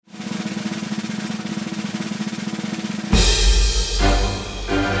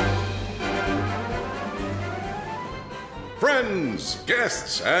friends,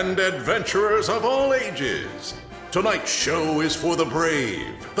 guests, and adventurers of all ages. Tonight's show is for the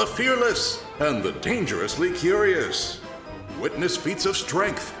brave, the fearless, and the dangerously curious. Witness feats of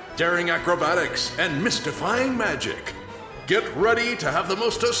strength, daring acrobatics, and mystifying magic. Get ready to have the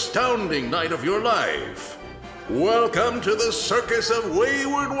most astounding night of your life. Welcome to the Circus of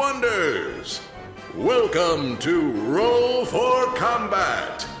Wayward Wonders. Welcome to Roll for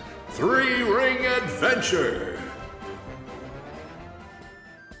Combat, Three-Ring Adventure.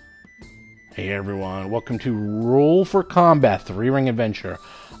 Hey everyone, welcome to Roll for Combat, Three-Ring Adventure.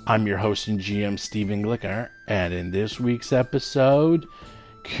 I'm your host and GM, Steven Glicker, and in this week's episode,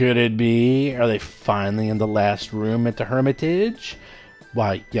 could it be, are they finally in the last room at the Hermitage?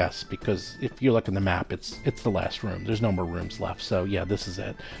 Why, yes, because if you look at the map, it's the last room. There's no more rooms left, so yeah, this is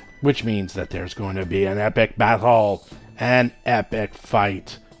it. Which means that there's going to be an epic battle, an epic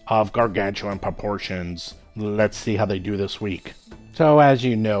fight of gargantuan proportions. Let's see how they do this week. So as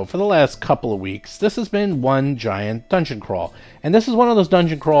you know, for the last couple of weeks, this has been one giant dungeon crawl. And this is one of those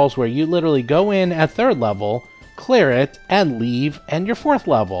dungeon crawls where you literally go in at 3rd level, clear it, and leave, and you're 4th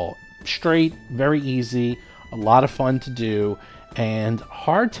level. Straight, very easy, a lot of fun to do, and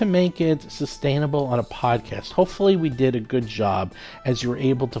hard to make it sustainable on a podcast. Hopefully we did a good job as you were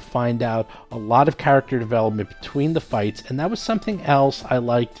able to find out a lot of character development between the fights, and that was something else I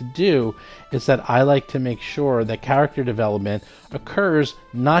like to do, is that I like to make sure that character development occurs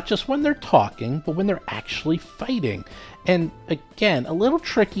not just when they're talking, but when they're actually fighting. And again, a little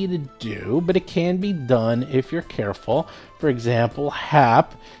tricky to do, but it can be done if you're careful. For example,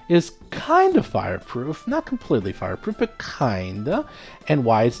 Hap is kind of fireproof, not completely fireproof, but kinda. And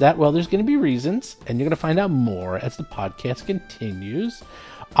why is that? Well, there's going to be reasons, and you're going to find out more as the podcast continues.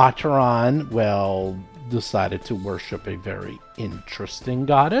 Acheron, well, decided to worship a very interesting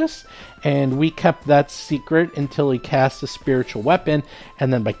goddess, and we kept that secret until he cast a spiritual weapon,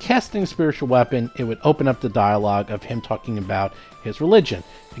 and then by casting a spiritual weapon, it would open up the dialogue of him talking about his religion.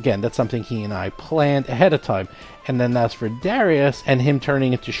 Again, that's something he and I planned ahead of time. And then as for Darius and him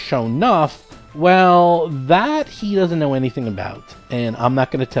turning into Sho'nuff, well, that he doesn't know anything about, and I'm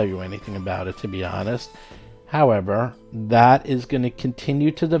not going to tell you anything about it, to be honest. However, that is going to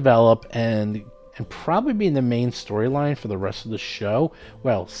continue to develop and probably be the main storyline for the rest of the show.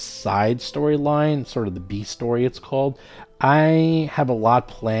 Well, side storyline, sort of the B story it's called. I have a lot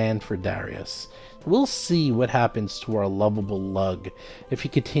planned for Darius. We'll see what happens to our lovable lug, if he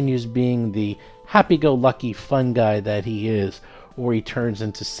continues being the happy-go-lucky fun guy that he is, or he turns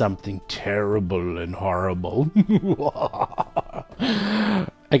into something terrible and horrible. I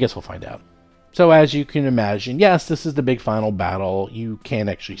guess we'll find out. So as you can imagine, yes, this is the big final battle. You can't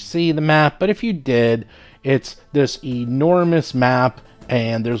actually see the map, but if you did, it's this enormous map,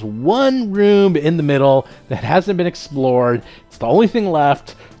 and there's one room in the middle that hasn't been explored. It's the only thing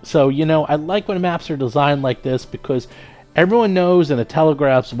left. So, you know, I like when maps are designed like this because everyone knows and it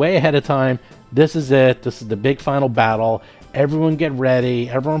telegraphs way ahead of time, this is it. This is the big final battle. Everyone get ready,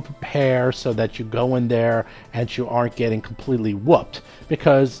 everyone prepare so that you go in there and you aren't getting completely whooped,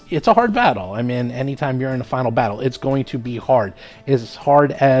 because it's a hard battle. I mean, anytime you're in a final battle, it's going to be hard. As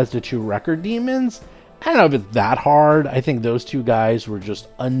hard as the 2 record demons, I don't know if it's that hard. I think those 2 guys were just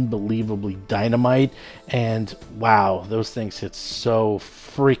unbelievably dynamite, and wow, those things hit so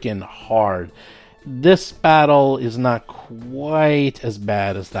freaking hard. This battle is not quite as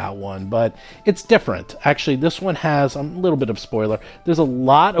bad as that one, but it's different. Actually, this one has a little bit of spoiler. There's a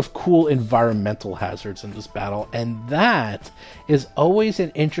lot of cool environmental hazards in this battle, and that is always an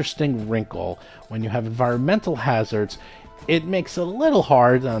interesting wrinkle. When you have environmental hazards, it makes it a little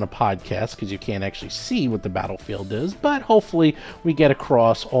hard on a podcast because you can't actually see what the battlefield is, but hopefully we get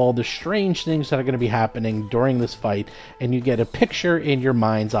across all the strange things that are going to be happening during this fight, and you get a picture in your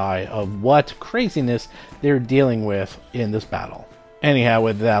mind's eye of what craziness they're dealing with in this battle. Anyhow,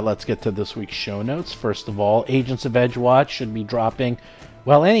 with that, let's get to this week's show notes. First of all, Agents of Edgewatch should be dropping,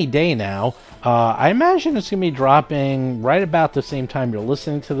 well, any day now. I imagine it's going to be dropping right about the same time you're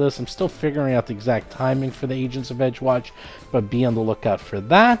listening to this. I'm still figuring out the exact timing for the Agents of Edgewatch, but be on the lookout for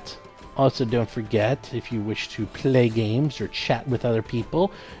that. Also, don't forget, if you wish to play games or chat with other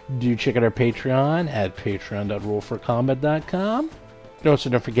people, do check out our Patreon at patreon.rollforcombat.com.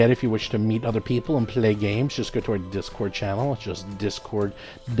 Also, don't forget, if you wish to meet other people and play games, just go to our Discord channel. It's just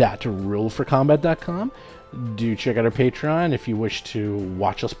discord.rollforcombat.com. Do check out our Patreon if you wish to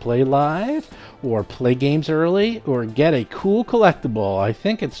watch us play live, or play games early, or get a cool collectible. I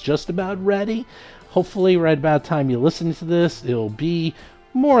think it's just about ready. Hopefully, right about the time you listen to this, it'll be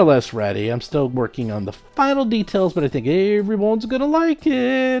more or less ready. I'm still working on the final details, but I think everyone's going to like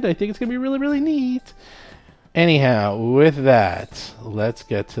it. I think it's going to be really, really neat. Anyhow, with that, let's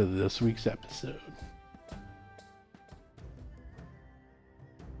get to this week's episode.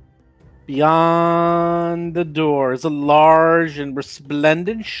 Beyond the door is a large and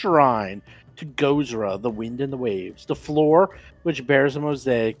resplendent shrine to Gozra, the wind and the waves. The floor, which bears a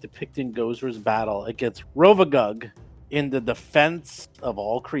mosaic depicting Gozra's battle against Rovagug in the defense of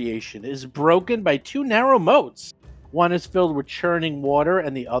all creation, is broken by two narrow moats. One is filled with churning water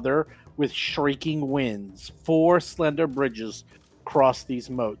and the other with shrieking winds. 4 slender bridges cross these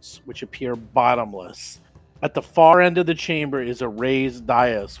moats, which appear bottomless. At the far end of the chamber is a raised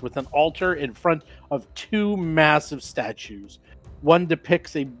dais with an altar in front of 2 massive statues. One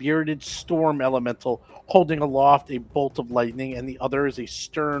depicts a bearded storm elemental holding aloft a bolt of lightning, and the other is a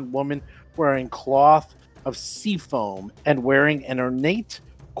stern woman wearing cloth of sea foam and wearing an ornate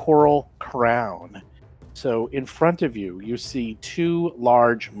coral crown. So in front of you, you see 2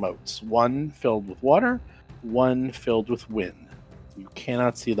 large moats, one filled with water, one filled with wind. You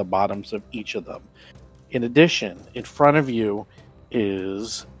cannot see the bottoms of each of them. In addition, in front of you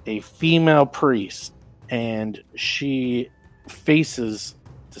is a female priest, and she faces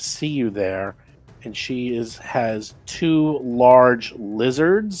to see you there, and she has 2 large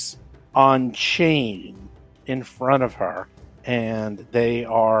lizards on chain in front of her, and they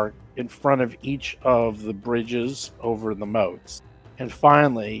are in front of each of the bridges over the moats. And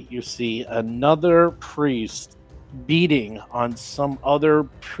finally, you see another priest beating on some other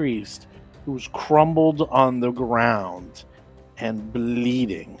priest who's crumbled on the ground and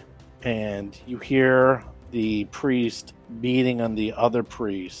bleeding. And you hear the priest beating on the other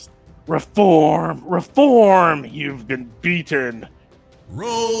priest. Reform! Reform! You've been beaten!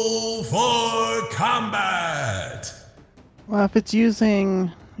 Roll for combat! Well, if it's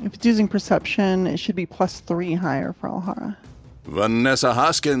using perception, it should be +3 higher for Alhara. Vanessa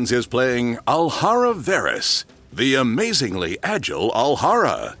Hoskins is playing Alhara Varys, the amazingly agile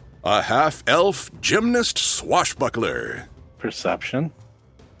Alhara, a half-elf gymnast swashbuckler. Perception?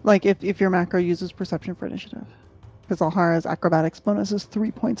 Like if your macro uses perception for initiative. Because Alhara's acrobatics bonus is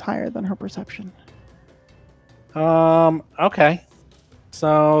 3 points higher than her perception. Okay.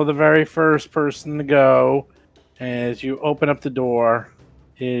 So the very first person to go, as you open up the door,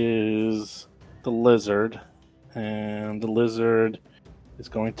 is the lizard. And the lizard is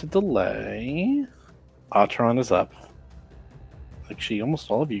going to delay. Atron is up. Actually,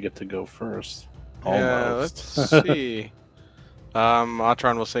 almost all of you get to go first. Yeah, Almost. let's see.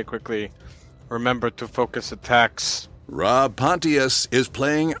 Atron will say quickly, remember to focus attacks. Rob Pontius is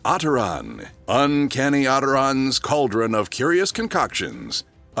playing Otteron, Uncanny Otteron's Cauldron of Curious Concoctions,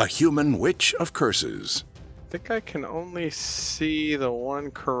 a human witch of curses. I think I can only see the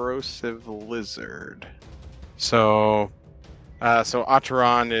one corrosive lizard. So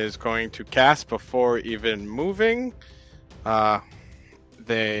Atteron is going to cast before even moving.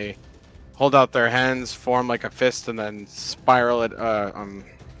 They hold out their hands, form like a fist, and then spiral it,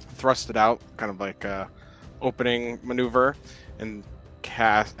 thrust it out, kind of like a opening maneuver, and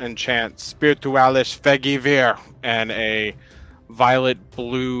cast and chant Spiritualis Fegivir, and a violet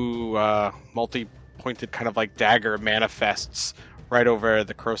blue multi-pointed kind of like dagger manifests right over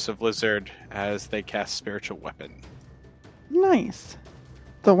the corrosive lizard as they cast Spiritual Weapon. Nice.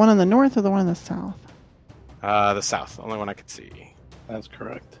 The one in the north or the one in the south? The south, only one I could see. That's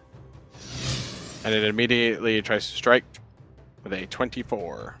correct. And it immediately tries to strike with a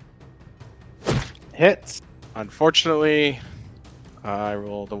 24. Hits. Unfortunately, I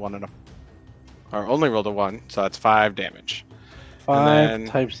rolled a 1 and or only rolled a 1, so that's 5 damage. 5 then-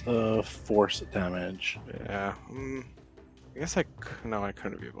 types of force damage. Yeah. I guess I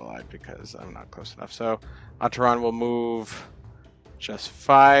couldn't be alive because I'm not close enough. So Atteron will move just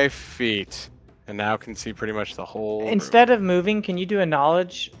 5 feet and now can see pretty much the whole Instead of moving, can you do a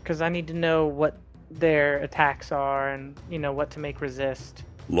knowledge? Because I need to know what their attacks are and, what to make resist.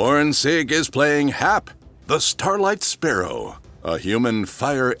 Lauren Sig is playing Hap, the Starlight Sparrow, a human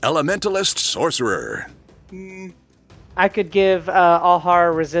fire elementalist sorcerer. I could give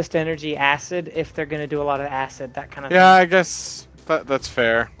Alhara resist energy acid if they're going to do a lot of acid, that kind of Yeah, thing. I guess that's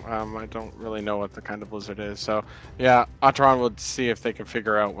fair. I don't really know what the kind of lizard is. So, yeah, Atteron would see if they can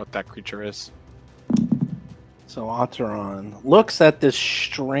figure out what that creature is. So Atteron looks at this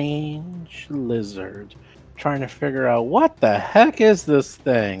strange lizard, trying to figure out what the heck is this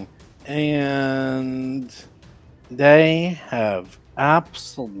thing. And they have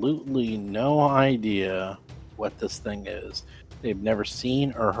absolutely no idea what this thing is. They've never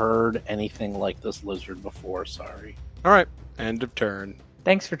seen or heard anything like this lizard before, sorry. All right, end of turn.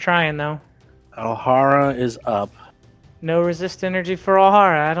 Thanks for trying, though. Alhara is up. No resist energy for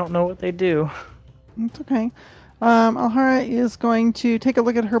Alhara. I don't know what they do. It's okay. Alhara is going to take a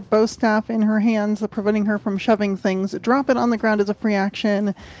look at her bow staff in her hands, preventing her from shoving things, drop it on the ground as a free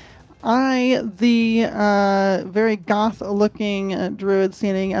action. The very goth-looking druid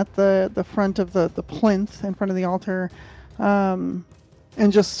standing at the front of the plinth in front of the altar, and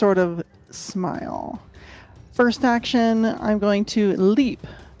just sort of smile. First action, I'm going to leap.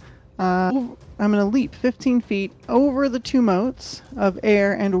 I'm going to leap 15 feet over the two moats of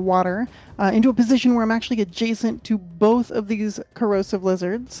air and water into a position where I'm actually adjacent to both of these corrosive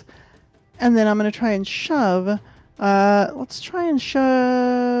lizards. And then I'm going to try and shove. Let's try and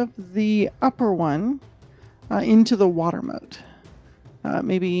shove the upper one into the water moat.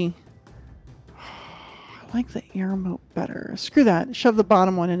 Maybe... I like the air moat better. Screw that. Shove the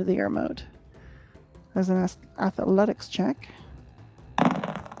bottom one into the air moat. As an athletics check.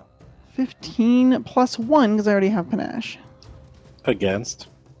 15 plus 1, because I already have panache. Against?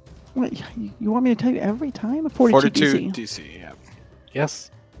 What, you want me to tell you every time? 42 DC. DC, yeah.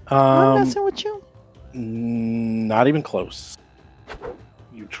 Yes. I'm messing with you. Not even close.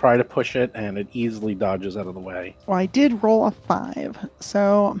 You try to push it, and it easily dodges out of the way. Well, I did roll a 5.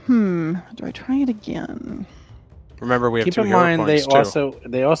 So, do I try it again? Remember, we have Keep 2 in hero mind points,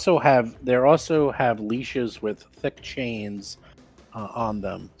 they also have leashes with thick chains on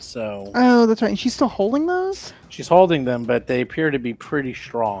them. So Oh, that's right. And she's still holding those? she's holding them, but they appear to be pretty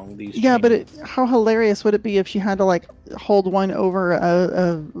strong. These Yeah, but chains. how hilarious would it be if she had to, like, hold one over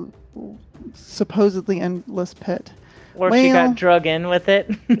a supposedly endless pit? Or if she got drug in with it.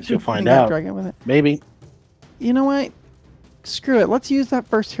 She'll find Got out. drug in with it. Maybe. You know what? Screw it. Let's use that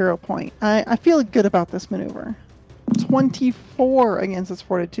first hero point. I feel good about this maneuver. 24 against its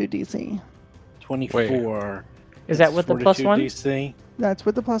Fortitude DC. 24. Is that with the plus Fortitude 1? DC. That's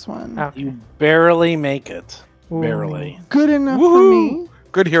with the plus 1. Oh. You barely make it. Barely. Good enough for Woohoo! me.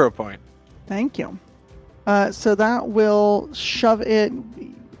 Good hero point. Thank you. So that will shove it,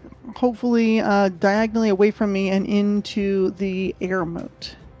 hopefully, diagonally away from me and into the air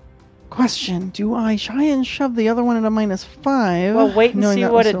moat. Question, do I try and shove the other one at a -5? Well, wait and knowing see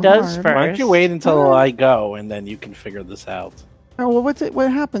that what was it so does hard? first. Why don't you wait until I go, and then you can figure this out? Oh, well,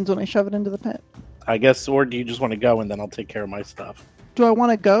 what happens when I shove it into the pit? I guess, or do you just want to go, and then I'll take care of my stuff? Do I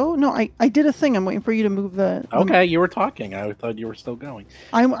want to go? No, I did a thing. I'm waiting for you to move the... Okay, you were talking. I thought you were still going.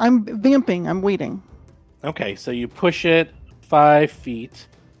 I'm vamping. I'm waiting. Okay, so you push it 5 feet.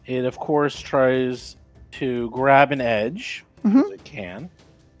 It, of course, tries to grab an edge, because it can.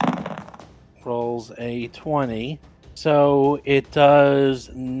 Rolls a 20. So it does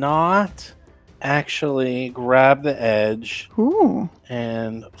not actually grab the edge Ooh.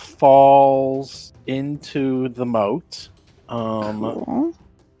 and falls into the moat. Cool.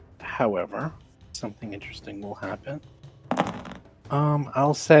 However, something interesting will happen.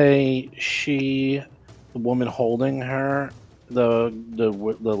 I'll say the woman holding her, the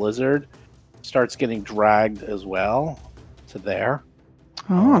lizard, starts getting dragged as well to there.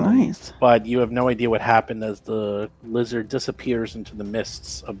 Oh, nice. But you have no idea what happened as the lizard disappears into the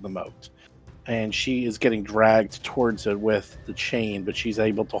mists of the moat. And she is getting dragged towards it with the chain, but she's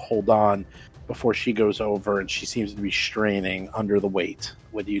able to hold on before she goes over, and she seems to be straining under the weight.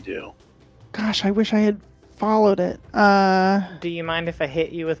 What do you do? Gosh, I wish I had followed it. Do you mind if I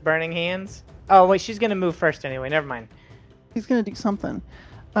hit you with burning hands? Oh, wait, she's going to move first anyway. Never mind. He's going to do something.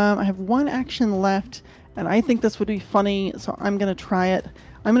 I have one action left, and I think this would be funny, so I'm going to try it.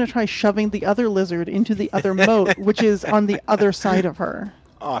 I'm going to try shoving the other lizard into the other moat, which is on the other side of her.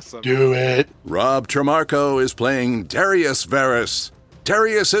 Awesome. Do it. Rob Tremarco is playing Darius Varus,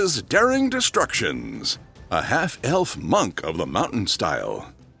 Darius's Daring Destructions, a half-elf monk of the mountain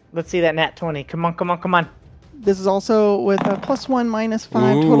style. Let's see that nat 20. Come on, come on, come on. This is also with a +1,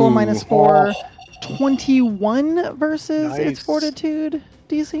 -5, total -4. 21 versus its Nice. Fortitude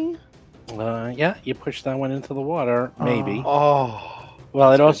DC. Yeah, you push that one into the water, maybe. Oh.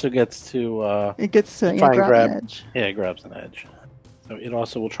 Well, it also gets to, It gets to Try and grab grab- an edge. yeah, it grabs an edge. So it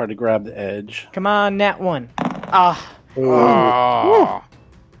also will try to grab the edge. Come on, nat 1. Ah, Oh.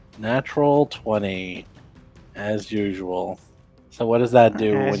 Natural 20, as usual. So what does that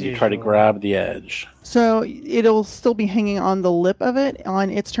do As when you try to usual. grab the edge? So it'll still be hanging on the lip of it. On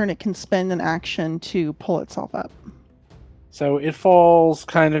its turn, it can spend an action to pull itself up. So it falls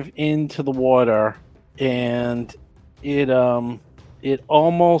kind of into the water, and it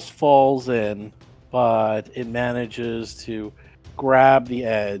almost falls in, but it manages to grab the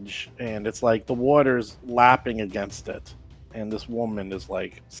edge, and it's like the water's lapping against it, and this woman is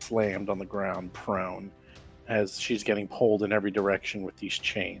like slammed on the ground, prone, as she's getting pulled in every direction with these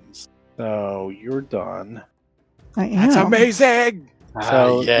chains. So you're done. I am. That's amazing.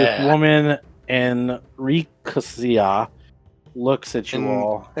 So this woman Enriquezia looks at you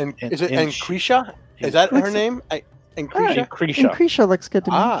all. And is it Encretia? Is that her name? Encretia? Encretia looks good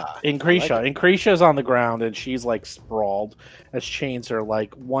to me. Encretia is on the ground and she's like sprawled as chains are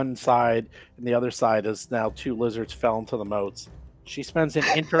like one side and the other side is now two lizards fell into the moats. She spends an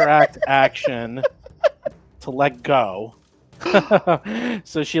interact action to let go.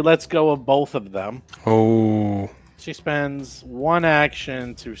 So she lets go of both of them. Oh. She spends one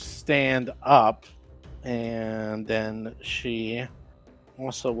action to stand up, and then she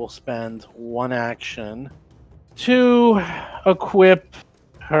also will spend one action to equip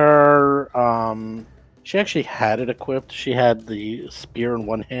her. She actually had it equipped. She had the spear in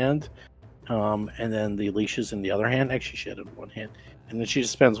one hand, and then the leashes in the other hand. Actually, she had it in one hand. And then she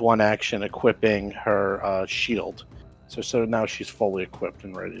just spends one action equipping her shield. So now she's fully equipped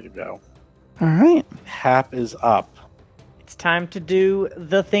and ready to go. All right. Hap is up. It's time to do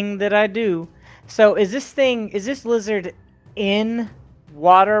the thing that I do. So is this lizard in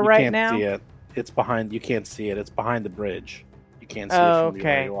water right now? You can't see it. It's behind. You can't see it. It's behind the bridge. You can't see it from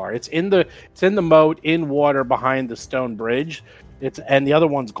where you are. It's in the moat in water behind the stone bridge. And the other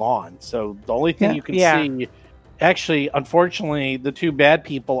one's gone. So the only thing you can see. Actually, unfortunately, the two bad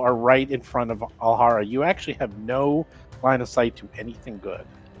people are right in front of Alhara. You actually have no line of sight to anything good.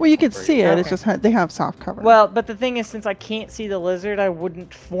 Well, you can see it. Okay. It's just they have soft cover. Well, but the thing is, since I can't see the lizard, I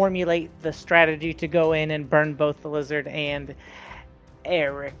wouldn't formulate the strategy to go in and burn both the lizard and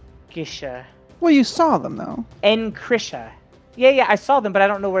Erikisha. Well, you saw them though. Encretia. Yeah, I saw them, but I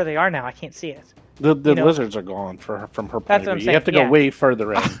don't know where they are now. I can't see it. The lizards are gone from her point of view. You have to go way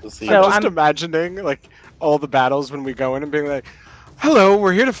further in to see. So I'm just imagining like all the battles when we go in and being like, "Hello,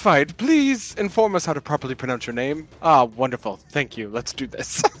 we're here to fight. Please inform us how to properly pronounce your name." Ah, wonderful. Thank you. Let's do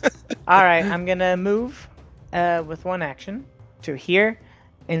this. All right, I'm gonna move with one action to here,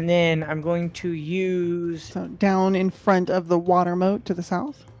 and then I'm going to use. So down in front of the water moat to the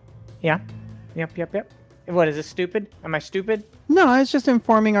south. Yeah. Yep. What is this? Stupid? Am I stupid? No, I was just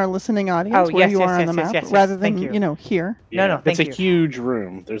informing our listening audience where you are on the map, rather than here. Yeah, no, thank you. It's a huge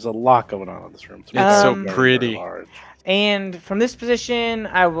room. There's a lot going on in this room. It's so pretty. Large. And from this position,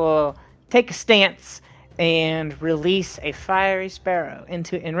 I will take a stance and release a fiery sparrow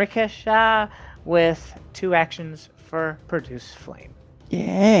into Enriquezia with 2 actions for produce flame.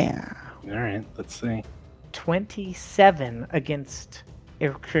 Yeah. All right, let's see. 27 against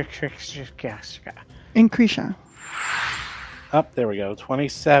Encretia. Up, there we go.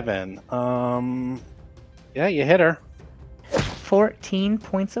 27. Yeah, you hit her. 14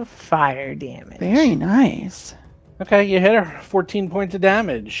 points of fire damage. Very nice. Okay, you hit her. 14 points of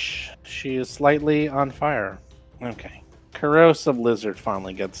damage. She is slightly on fire. Okay. Corrosive Lizard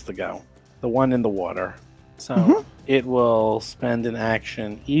finally gets to go. The one in the water. So it will spend an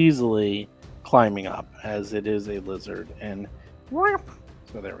action easily climbing up, as it is a lizard. And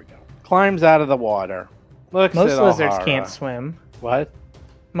so there we go. Climbs out of the water. Looks Most at lizards Alhara. can't swim. What?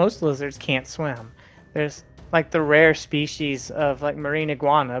 Most lizards can't swim. There's like the rare species of like marine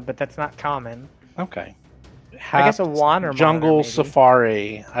iguana, but that's not common. Okay. I guess a water jungle monitor, maybe.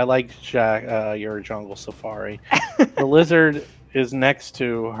 safari. I like Jack. Your jungle safari. The lizard is next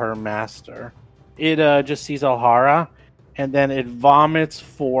to her master. It just sees Alhara, and then it vomits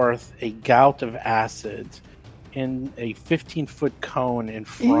forth a gout of acid in a 15-foot cone in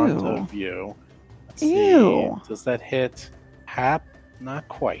front of you. Let's see. Does that hit Hap? Not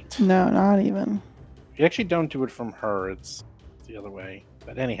quite. No, not even. You actually don't do it from her. It's the other way.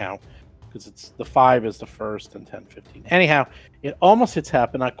 But anyhow, because it's the 5 is the first and 10, 15. Anyhow, it almost hits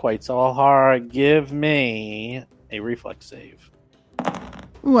Hap, but not quite. So Alhara, give me a reflex save.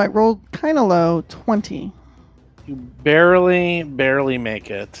 Ooh, I rolled kind of low, 20. You barely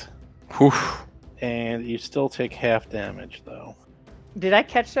make it. Whew. And you still take half damage, though. Did I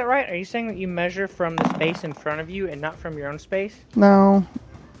catch that right? Are you saying that you measure from the space in front of you and not from your own space? No.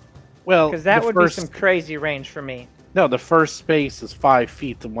 Well, because that would be some crazy range for me. No, the first space is 5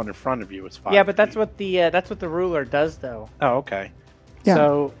 feet. The one in front of you is 5. Yeah, but that's what the ruler does, though. Oh, okay. Yeah.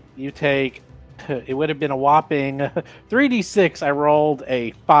 So you take. It would have been a whopping 3d6. I rolled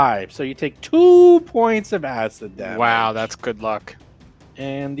a 5, so you take 2 points of acid damage. Wow, that's good luck.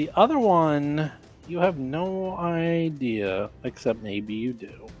 And the other one, you have no idea, except maybe you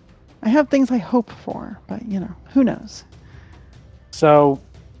do. I have things I hope for, but who knows? So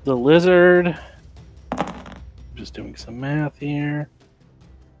the lizard. Just doing some math here.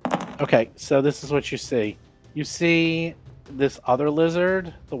 Okay, so this is what you see. You see this other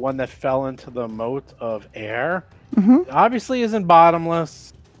lizard, the one that fell into the moat of air. Mm-hmm. It obviously isn't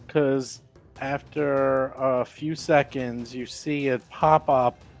bottomless, because after a few seconds, you see it pop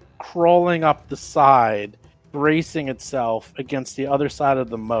up crawling up the side, bracing itself against the other side of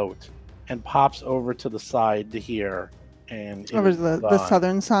the moat, and pops over to the side to here. And it Over is the gone.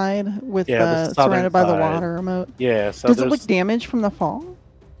 southern side with Yeah, the the southern surrounded by the side. water moat. Yeah, so Does it there's look damaged from the fall?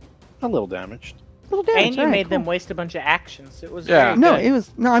 a little damaged. Little damage. And you alright, made them cool. waste a bunch of actions. It was Yeah. very No, good. it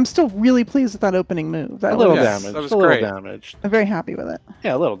was no. I'm still really pleased with that opening move. That A little was, Yes, damaged. that was a little great. damaged. I'm very happy with it.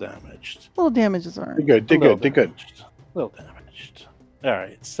 Yeah, a little damaged. Little damages are. Did good. Did A little good. Did good. damaged. A little damaged. All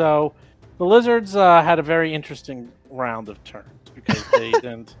right, so the lizards had a very interesting round of turns because they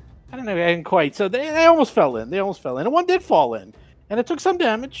didn't. I don't know. They didn't quite. So they almost fell in. And one did fall in, and it took some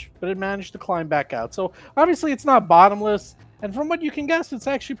damage, but it managed to climb back out. So obviously, it's not bottomless. And from what you can guess, it's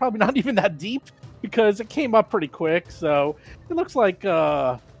actually probably not even that deep because it came up pretty quick. So it looks like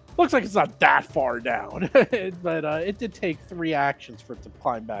it's not that far down, but it did take 3 actions for it to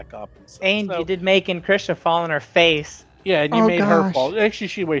climb back up. And, stuff. And So- you did make Krisha fall on her face. yeah, and you Oh, made her gosh. fall. Actually,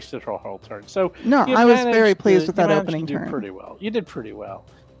 she wasted her whole turn. So No, you I was managed very pleased to- with you that managed opening to do turn. pretty well. You did pretty well.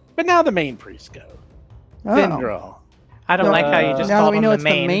 But now the main priest go. Oh. Vindrel, I don't No, like how you just now that called we him know the it's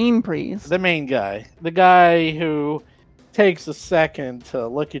main. the main priest. the main guy, the guy who takes a second to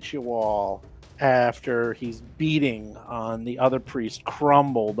look at you all after he's beating on the other priest,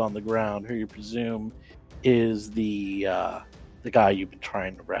 crumbled on the ground, who you presume is the guy you've been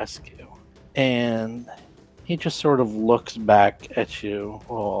trying to rescue, and he just sort of looks back at you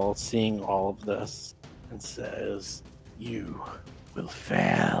all, seeing all of this, and says, "You will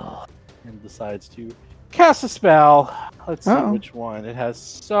fail," and decides to cast a spell. Let's see Uh-oh. which one. It has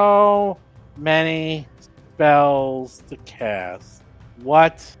so many spells to cast.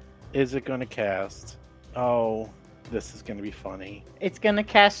 What is it going to cast? Oh, this is going to be funny. It's gonna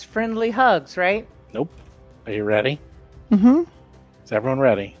cast friendly hugs, right? Nope. Are you ready? Mm-hmm. Is everyone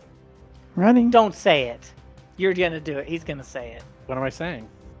ready? Ready? Don't say it. You're gonna do it. He's gonna say it. What am I saying?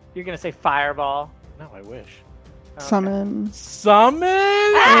 You're gonna say fireball. No, I wish. Okay. Summon. Summon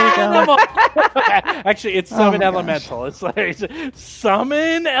animal. Actually, it's summon my elemental. It's like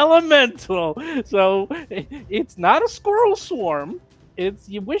summon elemental. So it's not a squirrel swarm. It's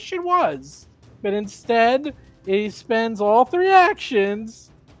you wish it was, but instead he spends all 3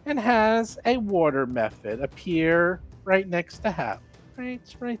 actions and has a water method appear right next to Hap.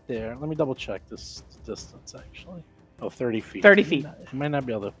 Right there. Let me double check this distance actually. Oh, 30 feet. 30 feet. It might not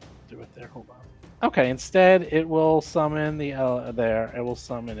be able to do it there. Hold on. Okay, instead it will summon the there. It will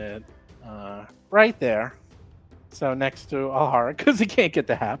summon it right there. So next to Alhara, because he can't get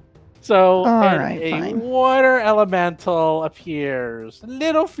the Hap. So Alright, a fine. water elemental appears.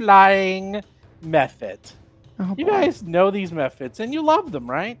 Little flying method. Oh, You boy. guys know these methods and you love them,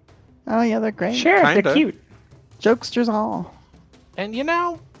 right? Oh yeah, they're great. Sure, Kinda. they're cute. Jokesters all. And you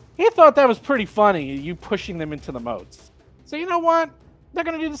know, he thought that was pretty funny, you pushing them into the moats. So you know what? They're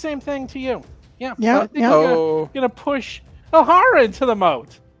gonna do the same thing to you. Yeah. Yeah, I think yeah. you're Oh, gonna push Alhara into the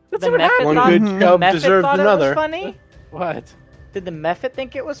moat. Let's see The what method happens. One thought, good Mhm. the job method deserved thought it another. was funny. What? Did the method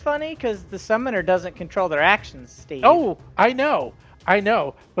think it was funny? Because the summoner doesn't control their actions, Steve. Oh, I know.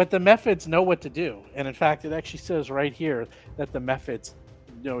 But the methods know what to do. And in fact, it actually says right here that the methods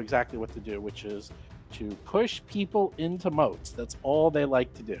know exactly what to do, which is to push people into moats. That's all they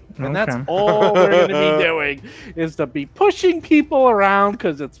like to do. And that's Okay. all they're going to be doing is to be pushing people around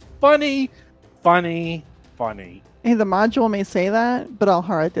because it's funny. Hey, the module may say that, but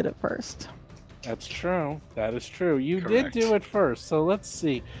Alhara did it first. That's true. That is true. You Correct. did do it first. So let's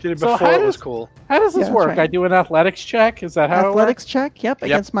see. Did it So before how it was does- cool. How does this Yeah, that's work? right. I do an athletics check. Is that how Athletics check, yep, Yep.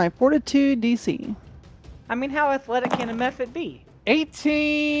 against my Fortitude DC. I mean, how athletic can a method be? it works?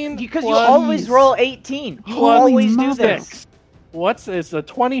 18. Because you plus always roll 18. You plus always do mother. this. 6. What's is a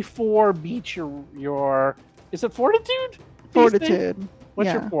 24 beat your is it fortitude? Fortitude. What's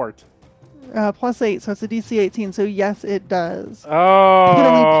yeah. your fort? Plus 8, so it's a DC 18. So yes, it does. Oh, Hit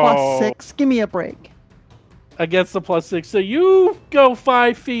only plus 6. Give me a break. against the plus 6. So you go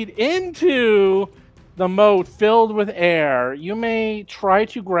 5 feet into the moat filled with air. You may try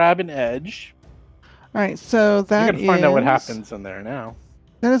to grab an edge. All right, so that You're gonna find out what is- happens in there now.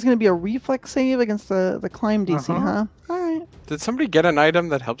 That is going to be a reflex save against the climb DC, Uh-huh. huh? All right. did somebody get an item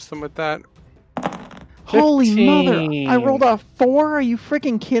that helps them with that? Holy mother! 15. I rolled a 4. Are you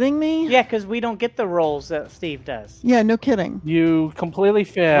freaking kidding me? Yeah, because we don't get the rolls that Steve does. Yeah, no kidding. You completely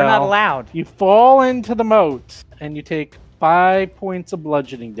fail. We're not allowed. You fall into the moat and you take 5 points of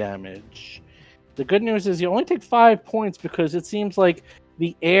bludgeoning damage. The good news is you only take 5 points because it seems like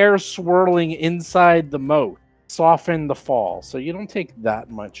the air swirling inside the moat softened the fall. So you don't take that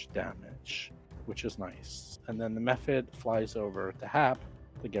much damage, which is nice. And then the method flies over to Hap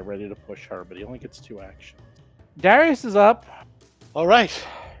to get ready to push her, but he only gets 2 actions. Darius is up. All right.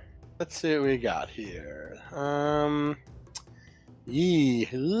 let's see what we got here. Yee.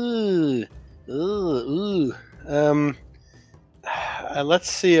 Ooh. Ooh. Let's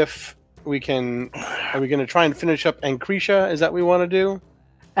see if we can. Are we going to try and finish up Ancretia? Is that what we want to do?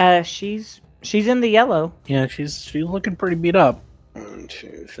 She's in the yellow. Yeah, she's looking pretty beat up. 1,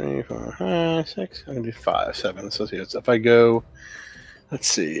 2, 3, 4, 5, 6. I'm gonna do 5, 7. So if I go, let's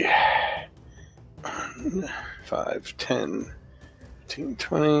see, 5, 10, 15,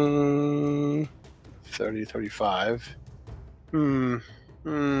 20, 30, 35. I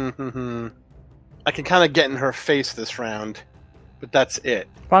can kind of get in her face this round, but that's it.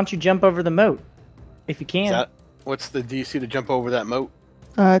 Why don't you jump over the moat, if you can? What's the DC to jump over that moat?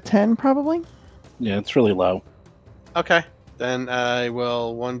 10 probably. Yeah, it's really low. Okay, then I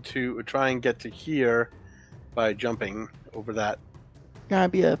will want to try and get to here by jumping over that. Gotta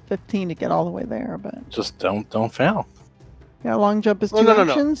be a 15 to get all the way there, but Just don't fail. yeah, long jump is 2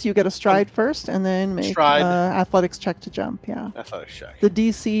 actions. You get a stride first, and then make athletics check to jump. Yeah, Athletics check. the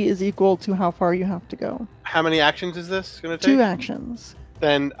DC is equal to how far you have to go. How many actions is this going to take? 2 actions.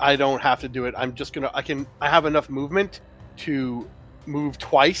 Then I don't have to do it. I'm just gonna. I have enough movement to move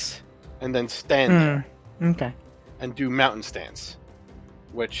twice and then stand there Okay. and do mountain stance,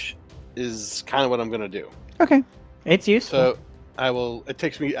 which is kind of what I'm gonna do. Okay. It's useful. So I will. It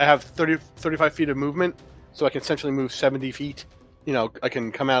takes me. I have 35 feet of movement, so I can essentially move 70 feet. You know, I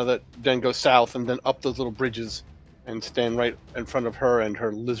can come out of that, then go south, and then up those little bridges, and stand right in front of her and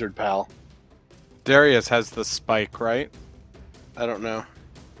her lizard pal. Darius has the spike, right? I don't know.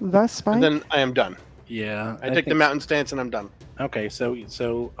 The spike. And then I am done. Yeah. I take the mountain stance and I'm done. Okay, so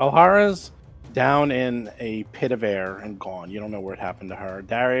Alhara's down in a pit of air and gone. You don't know where it happened to her.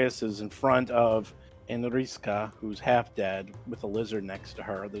 Darius is in front of Enriska, who's half dead, with a lizard next to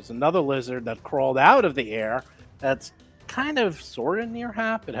her. There's another lizard that crawled out of the air that's kind of sort of near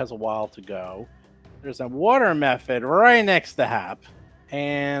Hap. It has a while to go. There's a water method right next to Hap.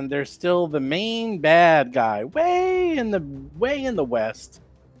 And there's still the main bad guy way in the west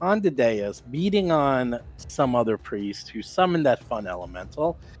on the dais, beating on some other priest who summoned that fun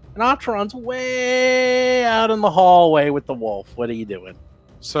elemental. And Atron's way out in the hallway with the wolf. What are you doing?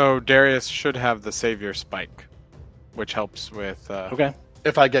 So Darius should have the savior spike, which helps with. Okay.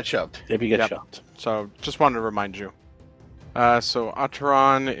 If I get shoved. If you get Yep. shoved. So just wanted to remind you. So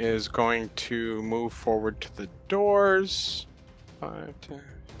Atron is going to move forward to the doors. 5, 10.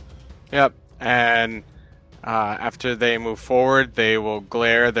 Yep. And after they move forward, they will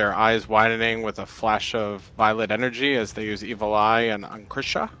glare, their eyes widening with a flash of violet energy as they use Evil Eye and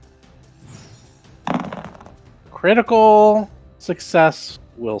Ancretia. Critical success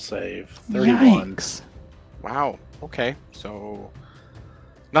will save. 31. Yikes. Wow. Okay. So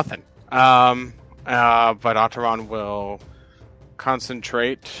nothing. But Atron will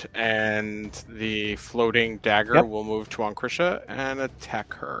concentrate, and the floating dagger will move to Ancretia and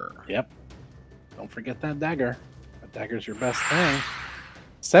attack her. Yep. Don't forget that dagger. That dagger's your best thing.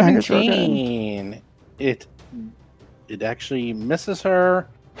 Daggers are good. 17. It actually misses her.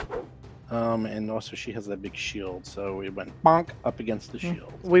 And also she has that big shield, so it went bonk up against the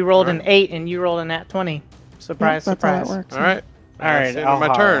shield. We rolled Alright. an 8 and you rolled a nat 20. Surprise, Yep, that's how surprise. that works. All right. All right, That's the end of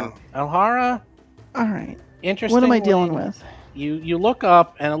my turn. Alhara, All right. interesting. What am I dealing with? You look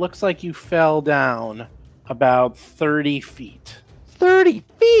up, and it looks like you fell down about 30 feet. 30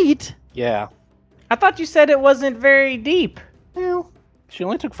 feet? Yeah. I thought you said it wasn't very deep. Well, she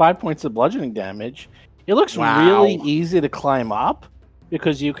only took 5 points of bludgeoning damage. It looks Wow. really easy to climb up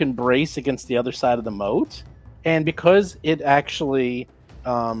because you can brace against the other side of the moat. And because it actually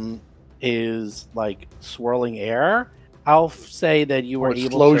is like swirling air, I'll say that you were Or it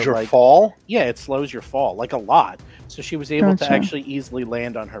able slows to your like, fall. Yeah, it slows your fall, like a lot. So she was able to Gotcha. actually easily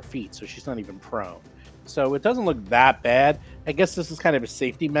land on her feet, so she's not even prone. So it doesn't look that bad. I guess this is kind of a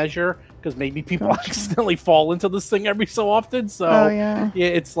safety measure, because maybe people Gotcha. accidentally fall into this thing every so often. So Oh, yeah. yeah,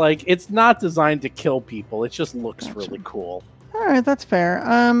 it's like, it's not designed to kill people. It just looks Gotcha. really cool. All right, that's fair.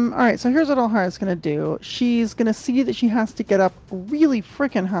 All right, so here's what Alhara's going to do. She's going to see that she has to get up really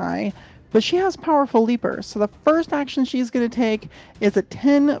freaking high, but she has powerful leapers. So the first action she's going to take is a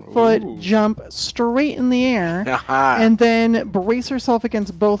 10-foot Ooh. jump straight in the air, Haha. and then brace herself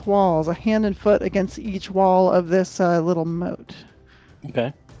against both walls, a hand and foot against each wall of this little moat.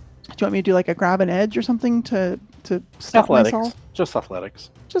 Okay. Do you want me to do like a grab an edge or something to stop Athletics. myself? Just athletics.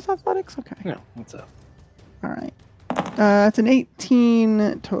 Just athletics? Okay. Yeah, that's it. All right. It's an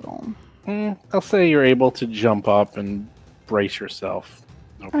 18 total. I'll say you're able to jump up and brace yourself.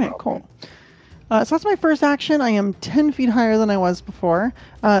 No All right, problem. cool. So that's my first action. I am 10 feet higher than I was before.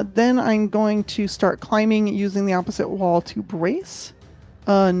 Then I'm going to start climbing using the opposite wall to brace.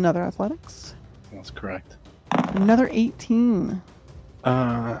 Another athletics. That's correct. Another 18.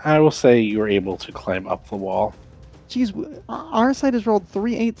 I will say you were able to climb up the wall. Geez, our side has rolled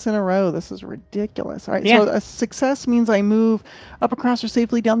 3 8s in a row. This is ridiculous. All right, Yeah. so a success means I move up across or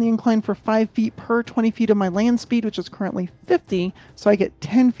safely down the incline for 5 feet per 20 feet of my land speed, which is currently 50, so I get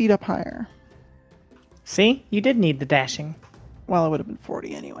 10 feet up higher. See, you did need the dashing. Well, it would have been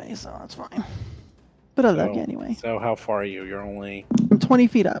 40 anyway, so that's fine. But I love you anyway. So how far are you? You're only... I'm 20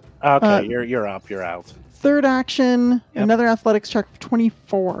 feet up. Okay, you're up. You're out. Third action, Yep. another athletics check for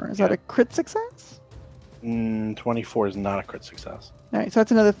 24. Is that Yep. a crit success? 24 is not a crit success. All right, so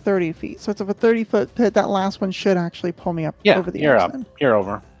that's another 30 feet. So it's a 30-foot pit. That last one should actually pull me up Yeah, over the you're edge up. then. You're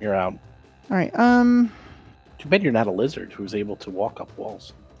over. You're out. All right, Too bad you're not a lizard who's able to walk up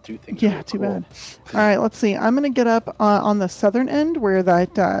walls. Do things. yeah, really too cool. bad. All right, let's see. I'm going to get up on the southern end where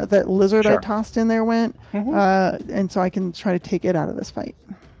that lizard I Sure. tossed in there went, and so I can try to take it out of this fight.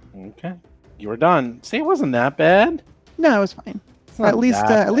 Okay. You were done. See, it wasn't that bad. No, it was fine. It's not At least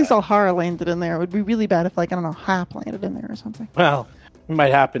that Alhara landed in there. It would be really bad if, like, I don't know, Hap landed in there or something. Well, it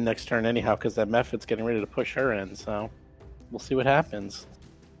might happen next turn anyhow, because that Mephit's getting ready to push her in, so we'll see what happens.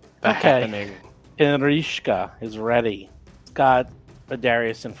 Okay. Enrishka is ready. It's got a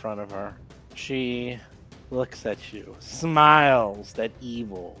Darius in front of her. She looks at you, smiles that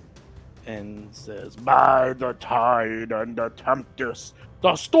evil, and says, "By the tide and the tempest,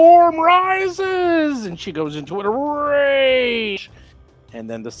 the storm rises!" And she goes into a rage, and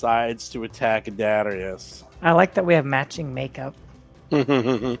then decides to attack Darius. I like that we have matching makeup.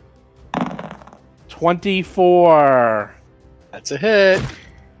 24. That's a hit.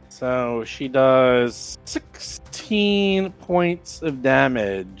 So she does 16 points of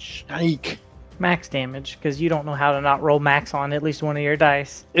damage. Yike. Max damage, because you don't know how to not roll max on at least one of your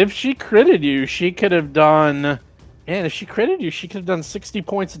dice. If she critted you, she could have done... And if she critted you, she could have done 60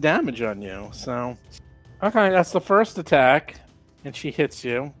 points of damage on you. So, okay, that's the first attack. And she hits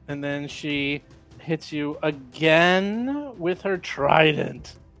you. And then she hits you again with her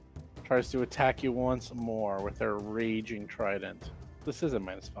trident. Tries to attack you once more with her raging trident. This is a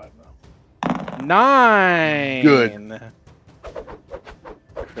 -5, though. 9! Good.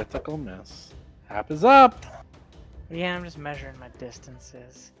 Critical miss. Hap is up. Yeah, I'm just measuring my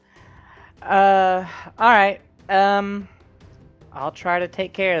distances. Alright. I'll try to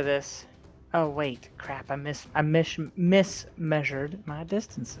take care of this. Oh wait, crap! I mismeasured my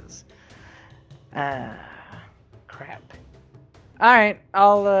distances. Crap. All right,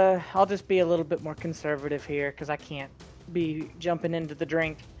 I'll just be a little bit more conservative here because I can't be jumping into the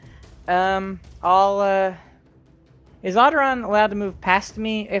drink. Is Audron allowed to move past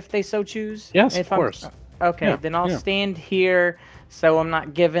me if they so choose? Yes, If of course. Okay, Yeah, then I'll yeah. stand here so I'm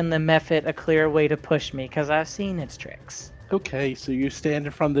not giving the Mephit a clear way to push me because I've seen its tricks. Okay, so you stand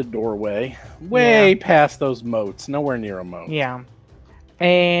in front of the doorway, way past those moats, nowhere near a moat. Yeah.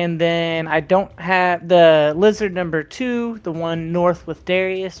 And then I don't have the lizard number 2, the one north with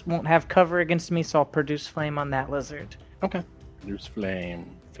Darius, won't have cover against me, so I'll produce flame on that lizard. Okay. There's flame.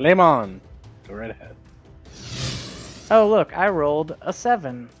 Flame on. Go right ahead. Oh, look, I rolled a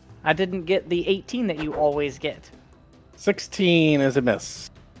 7. I didn't get the 18 that you always get. 16 is a miss.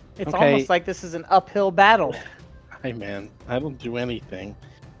 It's Okay. almost like this is an uphill battle. Hey man, I don't do anything.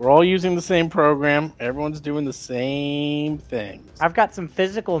 We're all using the same program. Everyone's doing the same things. I've got some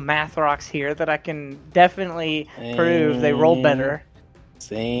physical math rocks here that I can definitely prove they roll better.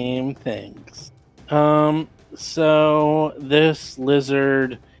 Same things. So this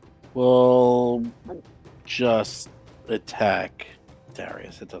lizard will just attack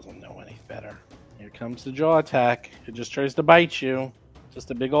Darius. It doesn't know any better. Here comes the jaw attack. It just tries to bite you. Just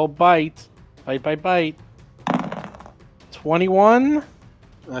a big old bite. Bite, bite, bite. 21.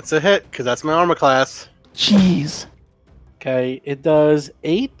 That's a hit, because that's my armor class. Jeez. Okay, it does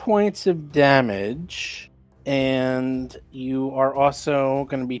 8 points of damage, and you are also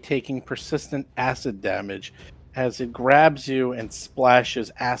going to be taking persistent acid damage as it grabs you and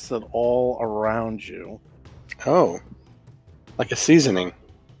splashes acid all around you. Oh. Like a seasoning.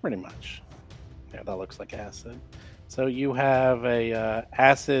 Pretty much. Yeah, that looks like acid. So you have a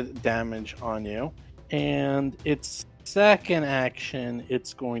acid damage on you, and its second action,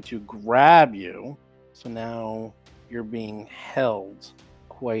 it's going to grab you. So now you're being held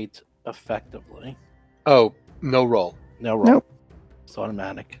quite effectively. Oh, no roll. No roll. Nope. It's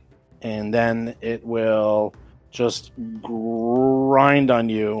automatic. And then it will just grind on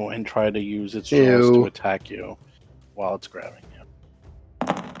you and try to use its jaws to Ew. attack you while it's grabbing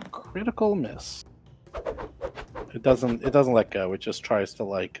you. Critical miss. It doesn't let go. It just tries to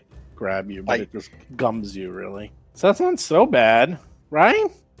like grab you, but Bite. it just gums you really. So that's not so bad. right?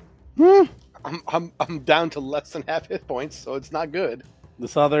 I'm down to less than half hit points, so it's not good.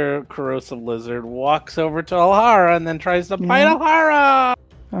 This other corrosive lizard walks over to Alhara and then tries to bite Yeah. Alhara.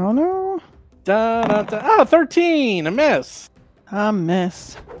 Oh no. Da, da, da. Oh, 13, a miss. A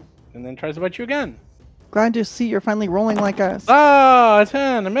miss. And then tries to bite you again. Glad to see you're finally rolling like us. Oh, a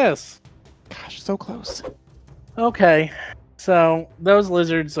 10, a miss. Gosh, so close. Okay, so those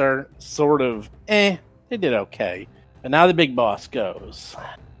lizards are sort of they did okay. But now the big boss goes.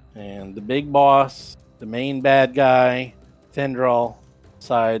 And the big boss, the main bad guy, Thendril,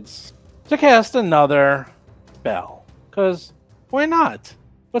 decides to cast another spell. Because why not?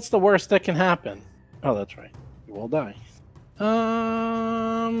 What's the worst that can happen? Oh, that's right. You will die.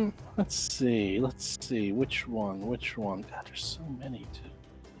 Let's see. Which one? God, there's so many to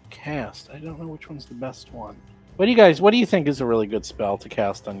cast. I don't know which one's the best one. What do you think is a really good spell to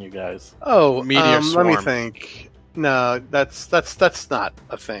cast on you guys? Oh, Meteor let me Swarm. think. No, that's not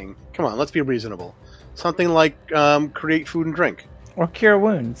a thing. Come on, let's be reasonable. Something like create food and drink. Or cure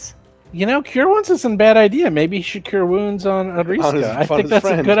wounds. You know, Cure Wounds isn't a bad idea. Maybe you should Cure Wounds on Ariska. I think that's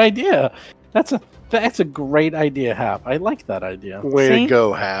a good idea. That's a great idea, Hap. I like that idea. Way See? to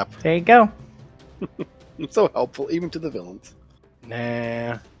go, Hap. There you go. It's so helpful, even to the villains.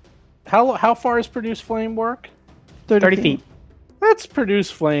 Nah. How far does Produce Flame work? 30 feet. Let's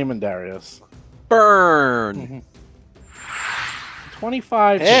Produce Flame and Darius. Burn.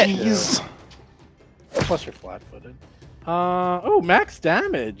 25 Hit. Jeez. Plus you're flat-footed. Max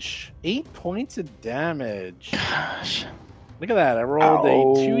damage. 8 points of damage. Gosh. Look at that. I rolled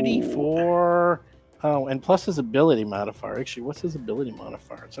Ow. a 2d4. Oh, and plus his ability modifier. Actually, what's his ability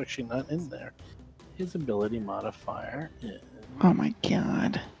modifier? It's actually not in there. His ability modifier is... Oh my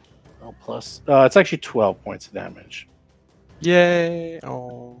god. it's actually 12 points of damage. Yay.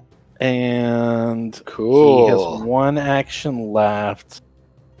 Oh. And Cool. he has one action left.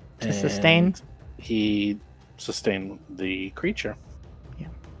 To sustain? and He sustained the creature. Yeah.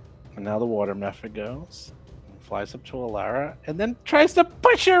 And now the water method goes. Flies up to Alara and then tries to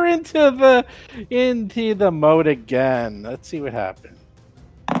push her into the moat again. Let's see what happens.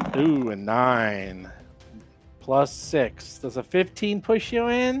 Ooh, a 9. Plus 6. Does a 15 push you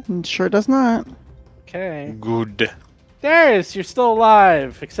in? It sure does not. Okay. Good. Darius, you're still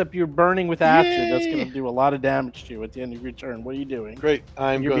alive, except you're burning with acid. That's Yay. going to do a lot of damage to you at the end of your turn. What are you doing? Great.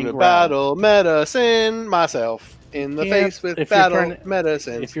 I'm You're going being to grabbed. battle medicine myself in the Can't- face with if you're battle turn-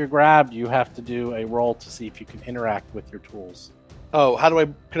 medicine. If you're grabbed, you have to do a roll to see if you can interact with your tools. Oh,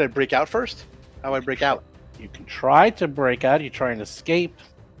 can I break out first? How do I break out? You can try to break out. You try and escape.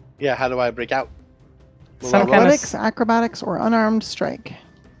 Yeah, how do I break out? Will Some I kind roll? of Athletics, acrobatics, or unarmed strike.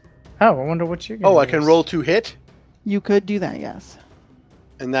 Oh, I wonder what you're going to Oh, I can roll 2 hit, You could do that, yes.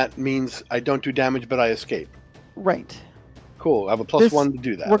 and that means I don't do damage, but I escape. Right. Cool. I have a plus This- 1 to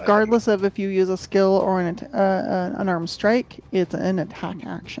do that. I think. Regardless of if you use a skill or an unarmed strike, it's an attack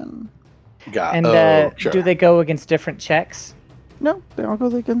action. And sure. do they go against different checks? No, they all go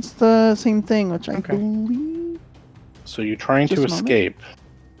against the same thing, which I Okay. believe. So you're trying Just to a moment. escape.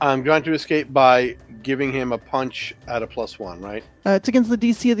 I'm going to escape by giving him a punch at a plus 1, right? It's against the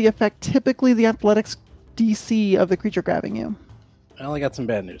DC of the effect, typically the athletics DC of the creature grabbing you. I only got some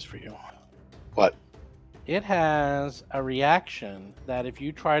bad news for you. What? It has a reaction that if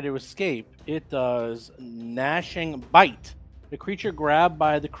you try to escape, it does gnashing bite. The creature grabbed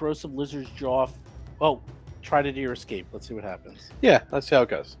by the corrosive lizard's jaw. Try to do your escape. Let's see what happens. Yeah, let's see how it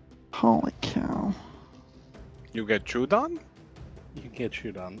goes. Holy cow. You get chewed on? You can get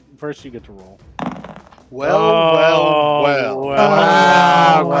chewed on. First, you get to roll. Well.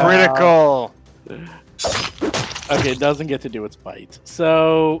 Wow, wow. critical. Okay, it doesn't get to do its bite.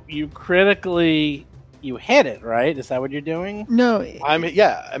 So you hit it, right? Is that what you're doing? No, I make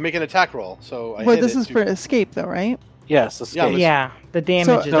an attack roll, so I well, hit this it is to- for escape, though, right? Yes, escape. Yeah, the damage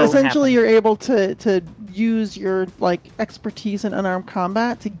So is doesn't essentially, happen. you're able to use your expertise in unarmed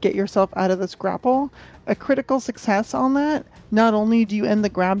combat to get yourself out of this grapple. A critical success on that. Not only do you end the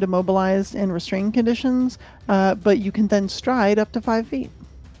grabbed, immobilized, and restrained conditions, but you can then stride up to 5 feet.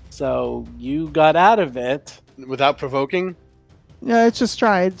 So you got out of it. without provoking. Yeah, it's just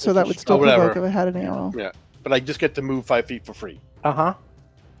stride, so that would still whatever. provoke if it had an arrow, Yeah, but I just get to move 5 feet for free. Uh-huh.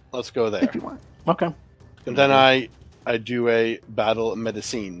 Let's go there. if you want. Okay. And then I do a battle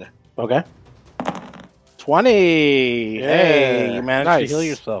medicine. Okay. 20. Hey, Yeah. you managed Nice. to heal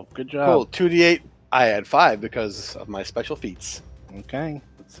yourself. Good job. Cool. 2d8. I add 5 because of my special feats. Okay.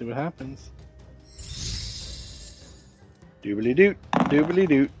 Let's see what happens. Doobly doot. Doobly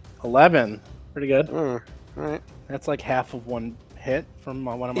doot. 11. Pretty good. All right. That's like half of one hit from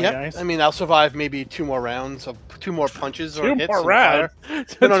one of my Yeah, guys? I mean, I'll survive maybe 2 more rounds of 2 more punches or Two hits. more and rounds.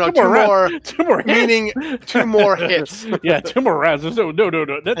 fire. No, 2 more. 2 more hits. Meaning 2 more hits. Yeah, 2 more rounds. No.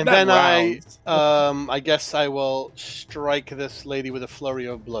 And then I guess I will strike this lady with a flurry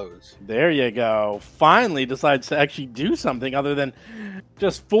of blows. There you go. Finally decides to actually do something other than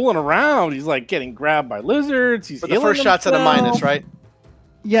just fooling around. He's like getting grabbed by lizards. He's But the healing first shot's at a himself. minus, right?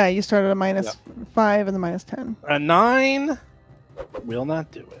 Yeah, you started at -5 and the -10. A 9 will not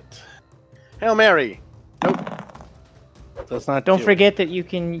do it. Hail Mary. Does not. Don't do forget that you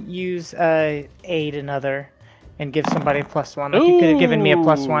can use aid another and give somebody a +1. Like you could have given me a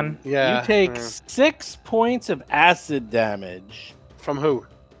 +1. Yeah. You take 6 points of acid damage From who?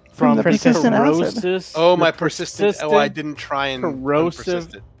 From the persistent acid. corrosive. Oh, my the persistent. Oh, I didn't try and corrosive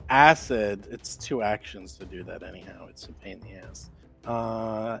unpersist it. acid. It's 2 actions to do that anyhow. It's a pain in the ass.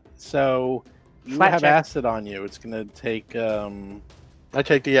 So you Flat have check. acid on you. It's gonna take I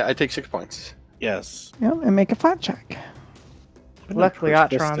take 6 points. yes. Yep, and make a flat check. Luckily,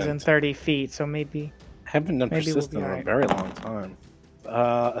 Persistent. Otron's in 30 feet, so maybe. Haven't done Maybe we'll persistent be in a alright. very long time.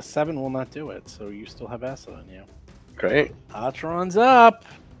 A 7 will not do it, so you still have acid on you. Great. Atron's up.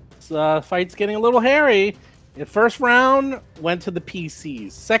 This fight's getting a little hairy. The first round went to the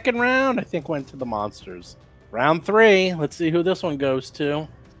PCs. Second round, I think, went to the monsters. Round 3, let's see who this one goes to.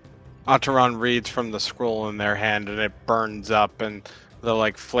 Ataran reads from the scroll in their hand, and it burns up, and the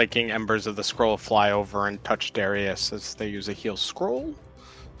like flaking embers of the scroll fly over and touch Darius as they use a heal scroll.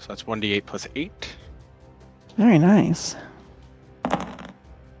 So that's 1d8 plus 8. Very nice.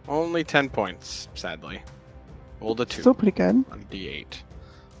 Only 10 points, sadly. Rolled a 2 Still pretty good. on d8.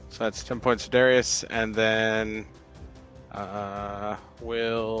 So that's 10 points to Darius, and then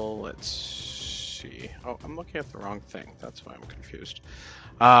let's see. Oh, I'm looking at the wrong thing. That's why I'm confused.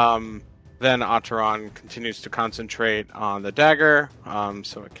 Then Ataran continues to concentrate on the dagger,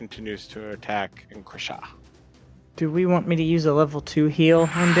 so it continues to attack Inkrisha. Do we want me to use a level 2 heal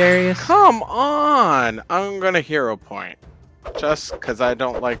on Darius? Come on! I'm gonna hero point. Just because I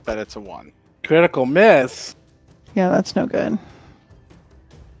don't like that it's a 1. Critical miss. Yeah, that's no good.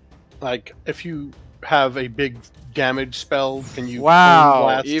 Like, if you have a big damage spell, can you... Wow,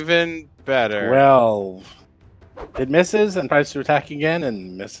 blast? even better. 12. It misses and tries to attack again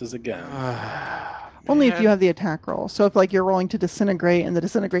and misses again. Only if you have the attack roll. So if like you're rolling to disintegrate and the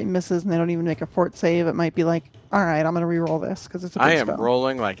disintegrate misses and they don't even make a fort save, it might be like, all right, I'm going to re-roll this because it's a big I am spell.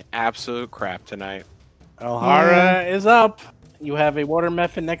 rolling like absolute crap tonight. Alhara is up. You have a water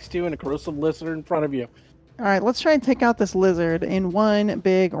mephit next to you and a corrosive lizard in front of you. All right, let's try and take out this lizard in one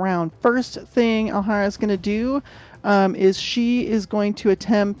big round. First thing Alhara is going to do is she is going to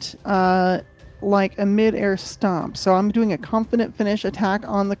attempt like a mid-air stomp. So I'm doing a confident finish attack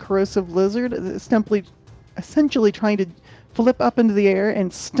on the corrosive lizard, essentially trying to flip up into the air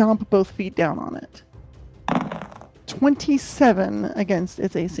and stomp both feet down on it. 27 against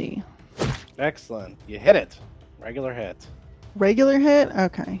its AC. Excellent. You hit it. Regular hit. Regular hit?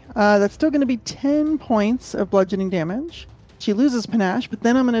 Okay. That's still going to be 10 points of bludgeoning damage. She loses panache, but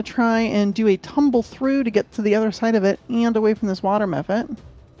then I'm going to try and do a tumble through to get to the other side of it and away from this water mephit.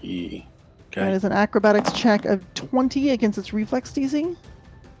 Okay. That is an acrobatics check of 20 against its reflex DC.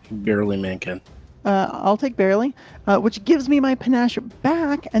 Barely mankin. I'll take barely, which gives me my panache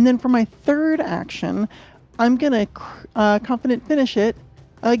back. And then for my third action, I'm going to confident finish it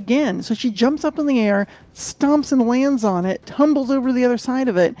again. So she jumps up in the air, stomps and lands on it, tumbles over the other side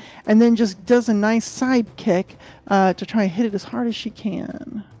of it, and then just does a nice side kick to try and hit it as hard as she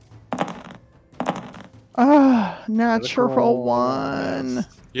can. Natural 1.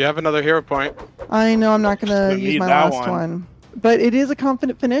 You have another hero point. I know I'm not going Gonna to use need my that last one. one. But it is a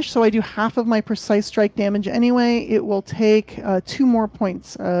confident finish, so I do half of my precise strike damage anyway. It will take 2 more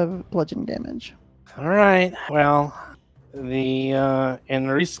points of bludgeoning damage. All right. Well, the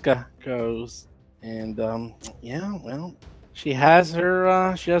Enriska goes, and she has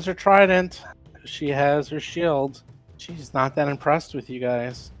her trident. She has her shield. She's not that impressed with you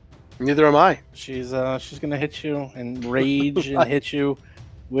guys. Neither am I. She's gonna hit you and rage and hit you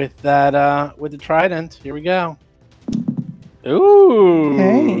with that with the trident. Here we go. Ooh,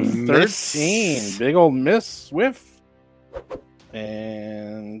 Okay. 13. Big old miss whiff.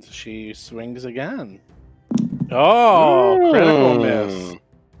 And she swings again. Oh, critical miss.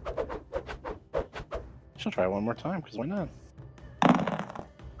 She'll try one more time, because why not?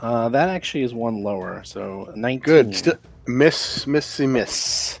 That actually is one lower, so 19. Good. Miss.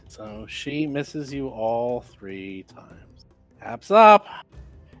 So she misses you all 3 times. Taps up.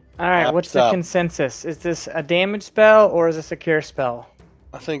 All right, Taps what's the up. consensus? Is this a damage spell or is this a cure spell?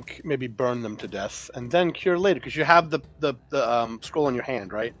 I think maybe burn them to death and then cure later because you have the scroll in your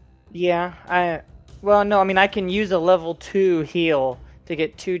hand, right? Yeah, well, no, I mean, I can use a level 2 heal to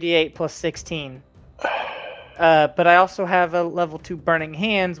get 2d8 plus 16. But I also have a level 2 Burning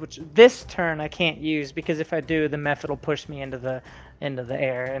Hands, which this turn I can't use because if I do, the Mephit will push me into the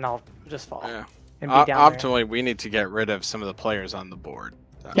air and I'll just fall. Yeah. And be down there. Optimally, we need to get rid of some of the players on the board.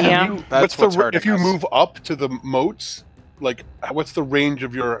 Yeah. That's what's hurting if you us. move up to the moats, like what's the range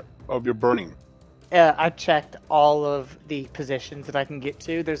of your burning? I checked all of the positions that I can get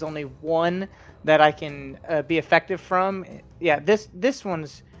to. There's only one that I can be effective from. Yeah, this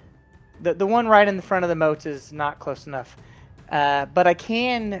one's the one right in the front of the moats is not close enough, but I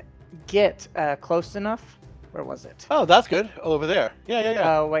can get close enough. Where was it? Oh, that's good. Oh, over there. Yeah.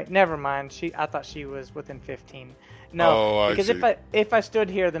 Oh wait, never mind. I thought she was within 15. No, Oh, I because see. if I stood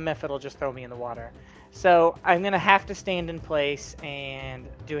here, the Mephit will just throw me in the water. So I'm gonna have to stand in place and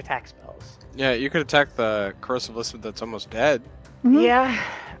do attack spells. Yeah, you could attack the Corrosive Lizard that's almost dead. Mhm. Yeah,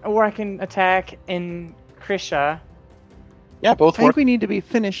 or I can attack in Krisha. Yeah, both I think work. we need to be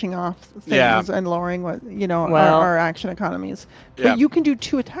finishing off things Yeah. and lowering what Well- our action economies. But Yeah. you can do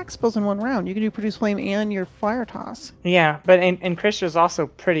 2 attack spells in one round. You can do Produce Flame and your Fire Toss. Yeah, but and Krisha's also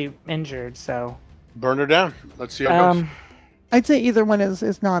pretty injured, so Burn her down. Let's see how it goes. I'd say either one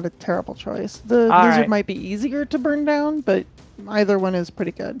is not a terrible choice. The All lizard right. might be easier to burn down, but either one is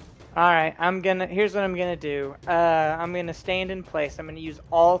pretty good. all right. Here's what I'm gonna do. I'm gonna stand in place. I'm gonna use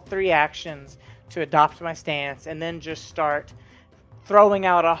all 3 actions to adopt my stance, and then just start throwing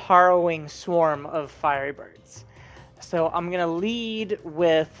out a harrowing swarm of fiery birds. So I'm gonna lead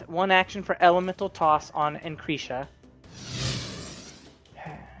with 1 action for Elemental Toss on Encretia.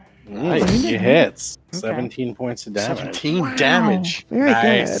 Nice. It hits. Okay. 17 points of damage. 17 damage. Wow, very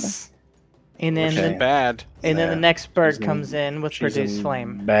Nice. And then Okay. Bad. and then the Yeah. next bird She's in- comes in with She's Produce in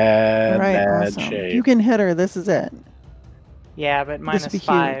Flame. Bad, good. Right, bad awesome. shape. You can hit her. This is it. Yeah, but This would be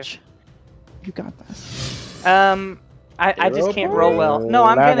 -5. huge. You got this. I just Hero can't roll well. No,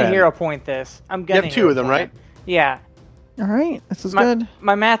 I'm 11. gonna hero point this. I'm You gonna. have 2 hero of them, point right? it. Yeah. All right, this is My, good.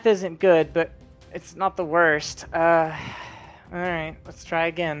 my math isn't good, but it's not the worst. All right, let's try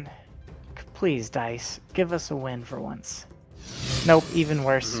again. Please, dice, give us a win for once. Nope, even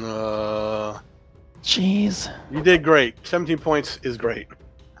worse. Jeez. You did great. 17 points is great.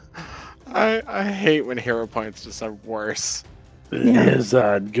 I hate when hero points just are worse.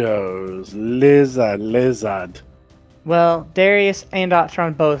 Lizard goes. Lizard. Well, Darius and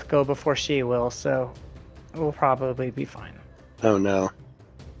Otron both go before she will, so we'll probably be fine. Oh no.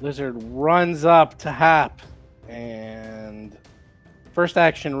 Lizard runs up to Hap. And first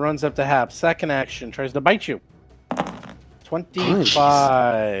action runs up to Hap. Second action tries to bite you.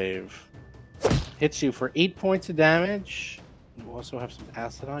 25. Hits you for 8 points of damage. You also have some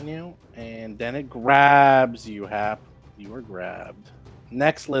acid on you. And then it grabs you, Hap. You are grabbed.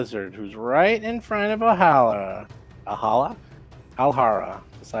 Next lizard, who's right in front of Alhara. Alhara.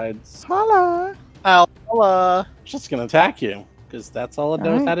 Decides Holla. Alpha. just going to attack you. Because that's all it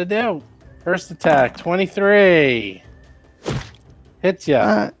knows Alright. how to do. First attack, 23. Hits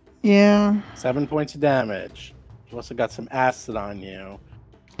ya. Yeah. 7 points of damage. You also got some acid on you.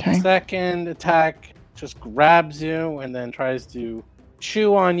 Okay. Second attack just grabs you and then tries to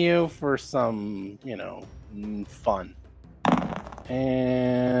chew on you for some, fun.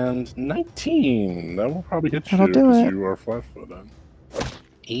 And 19. That will probably hit That'll you do because it. you are flat-footed.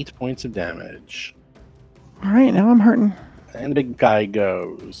 8 points of damage. All right, now I'm hurting. And the big guy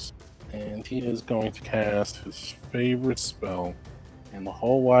goes. And he is going to cast his favorite spell in the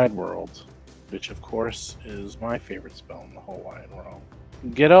whole wide world. Which, of course, is my favorite spell in the whole wide world.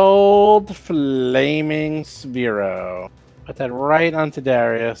 Good old Flaming Sphero. Put that right onto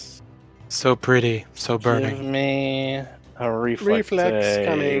Darius. So pretty, so Give burning. me a reflex. Reflex save.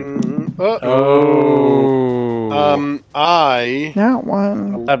 coming. Oh. I That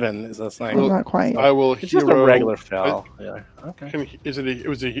one. 11 is that Well, thing. not quite. will It's hero. just a regular fail. Yeah. Okay. Is it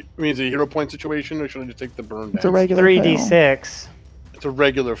a hero point situation, or should I just take the burn It's a down? regular fail. 3d6. It's a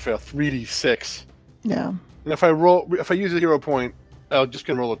regular fail. 3d6. Yeah. And if I use a hero point, I'll just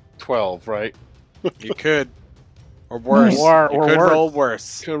gonna roll a 12, right? You could. Or worse. Or you could worse. roll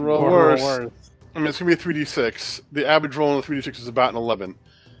worse. Could roll Or worse. worse. I mean, it's gonna be a 3d6. The average roll on the 3d6 is about an 11.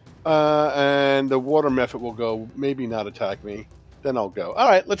 And the water method will go. Maybe not attack me. Then I'll go. All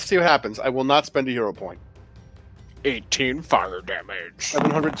right, let's see what happens. I will not spend a hero point. 18 fire damage.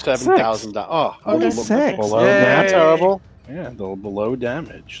 $707,000. Oh, Only okay. 6. Below Yay. Not terrible. Yeah, the below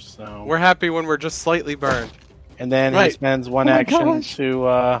damage. So We're happy when we're just slightly burned. and then he Right. spends one Oh my action gosh.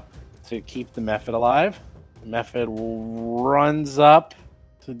 to keep the Mephit alive. Mephit runs up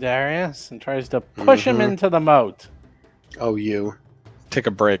to Darius and tries to push him into the moat. Oh, you. Take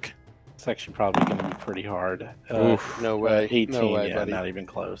a break. It's actually probably going to be pretty hard. Oof. No way. 18, no way, yeah, buddy. not even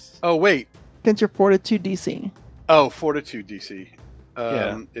close. Oh, wait. Against your Fortitude DC. Oh, Fortitude DC.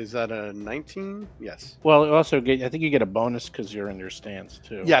 Yeah. Is that a 19? Yes. Well, also, I think you get a bonus because you're in your stance,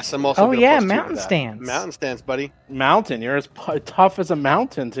 too. Yes, I'm also Oh gonna yeah, plus 2 to mountain that. stance. Mountain stance, buddy. Mountain, you're as tough as a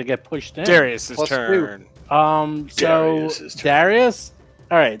mountain to get pushed in. Darius's Plus turn. So Darius's turn. Darius.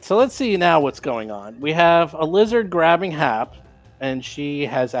 All right, so let's see now what's going on. We have a lizard grabbing Hap, and she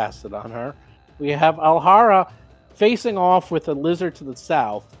has acid on her. We have Alhara facing off with a lizard to the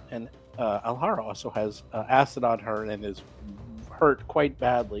south, and Alhara also has acid on her and is hurt quite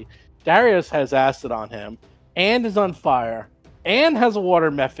badly. Darius has acid on him, and is on fire, and has a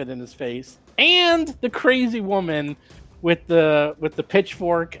water method in his face, and the crazy woman with the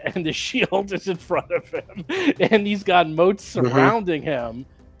pitchfork and the shield is in front of him, and he's got moats surrounding him.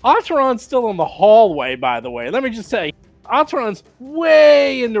 Otteron's still in the hallway, by the way. Let me just say, Otteron's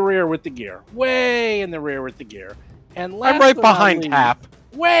way in the rear with the gear. Way in the rear with the gear. And last I'm right but not behind least, Hap.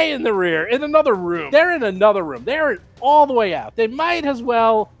 way in the rear, in another room. They're in another room. They're all the way out. They might as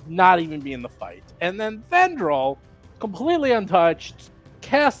well not even be in the fight. And then Vendrel, completely untouched,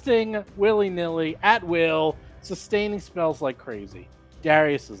 casting willy-nilly, at will, sustaining spells like crazy.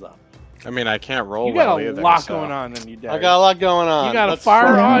 Darius is up. I mean, I can't roll You got well a either, lot so- going on in you, Darius. I got a lot going on. You got a Let's fire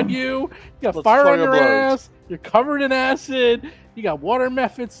fire- on you. You got Let's fire on fire your blows. ass. You're covered in acid. You got water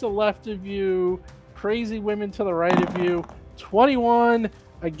methods to the left of you. Crazy women to the right of you. 21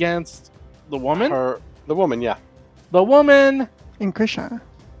 against the woman. The woman, yeah. The woman. In Krisha.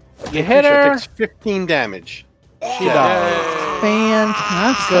 You hit Krisha her. takes 15 damage. She dies.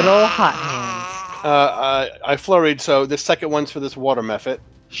 Fantastic. Good old hot hands. I flurried, so the second one's for this water method.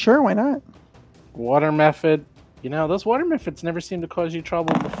 Sure, why not? Water method. You know, those water methods never seemed to cause you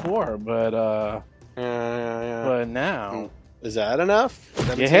trouble before, but now Is that enough? you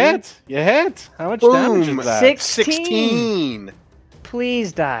 17? hit. You hit. How much Boom. damage is that? 16.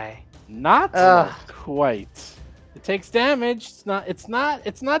 Please die. Not Ugh. quite. It takes damage. It's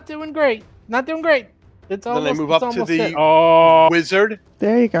not doing great. Not doing great. It's Then almost. I move it's up to almost the it. Oh, wizard,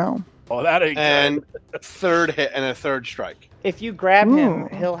 There you go. that ain't and good. third hit and a third strike. If you grab him, Ooh.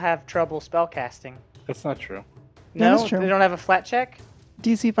 he'll have trouble spellcasting. That's not true. That No, is true. they don't have a flat check.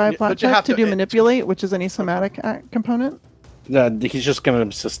 DC 5 Yeah, flat but you check have to to- do manipulate, which is any somatic component. He's just going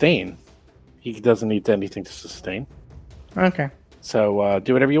to sustain. He doesn't need anything to sustain. Okay. So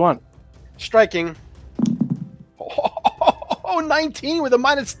do whatever you want. Striking. Oh, 19 with a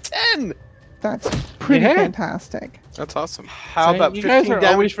minus 10. That's pretty Yeah. fantastic. That's awesome. How So about you guys 15 are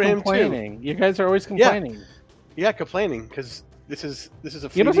damage always for him too? complaining. You guys are always complaining. Yeah, complaining because this is a. You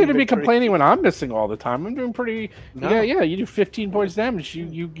don't fleeting seem to be victory. complaining when I'm missing all the time. I'm doing pretty. No. Yeah. You do 15 points damage.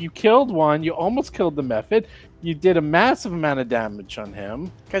 You killed one. You almost killed the method. You did a massive amount of damage on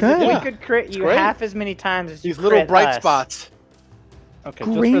him. Because Good. if we Yeah. could crit you great. half as many times as you These little crit bright us. spots, Okay,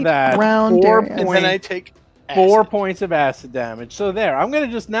 just for Great that, round, 4 Darius. and points. then I take 4 acid. points of acid damage. So there. I'm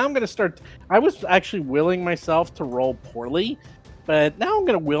gonna start. I was actually willing myself to roll poorly, but now I'm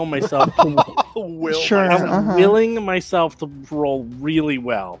gonna will myself to Will Sure. myself. I'm Uh-huh. willing myself to roll really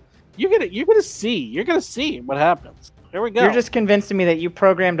well. You're gonna see what happens. Here we go. You're just convincing me that you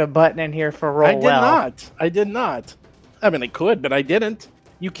programmed a button in here for roll I did well. not. I did not. I mean, I could, but I didn't.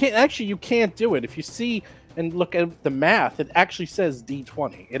 You can't do it. If you see and look at the math, it actually says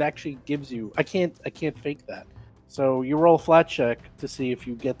D20. It actually gives you. I can't fake that. So you roll a flat check to see if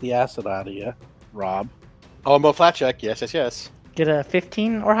you get the acid out of you, Rob. Oh, I'm a flat check. Yes. Get a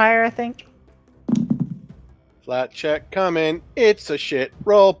 15 or higher, I think. Flat check coming. It's a shit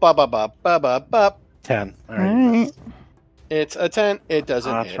roll. Ba ba ba ba ba ba. 10. All All right. right. It's a 10. It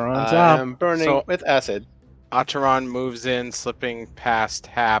doesn't hit. Otteron's I up. am burning So- with acid. Otteron moves in, slipping past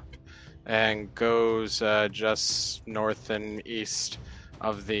Hap, and goes just north and east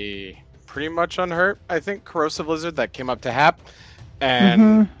of the pretty much unhurt, I think, corrosive lizard that came up to Hap.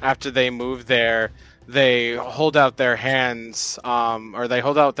 And after they move there, they hold out their hands, or they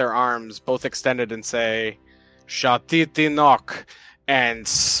hold out their arms, both extended, and say, Shatiti Nok. And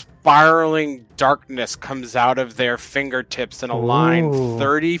spiraling darkness comes out of their fingertips in a line Ooh.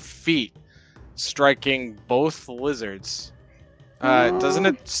 30 feet, striking both lizards. Doesn't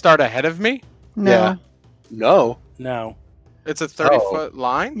it start ahead of me? No. Yeah. No. No. It's a 30-foot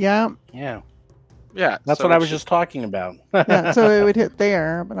line? Yeah. Yeah. Yeah. That's so what I it was should- just talking about. Yeah. So it would hit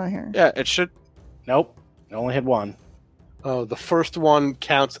there, but not here. Yeah, it should. Nope. I only had one. Oh, the first one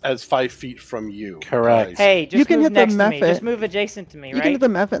counts as 5 feet from you. Correct. Guys. Hey, just You can move hit the next to me. method. Just move adjacent to me, You right? can hit the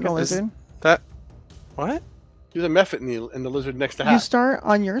method in the Is- lizard. That. What? Do the Mephit and the lizard next to You Hap. start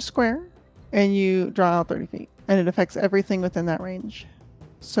on your square, and you draw out 30 feet, and it affects everything within that range.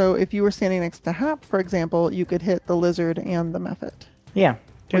 So if you were standing next to Hap, for example, you could hit the lizard and the Mephit. Yeah,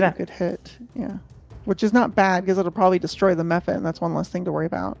 do Or that. you could hit, yeah. Which is not bad, because it'll probably destroy the Mephit, and that's one less thing to worry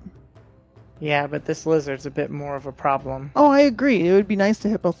about. Yeah, but this lizard's a bit more of a problem. Oh, I agree. It would be nice to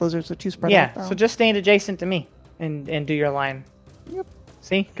hit both lizards with 2 spread Yeah, out, though. so just stand adjacent to me and do your line. Yep.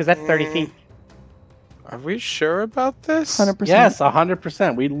 See? Because that's 30 feet. Are we sure about this? 100%. Yes,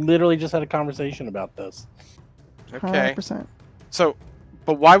 100%. We literally just had a conversation about this. Okay. 100%. So,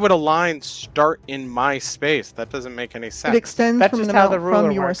 but why would a line start in my space? That doesn't make any It sense. extends That's from just the how mount the ruler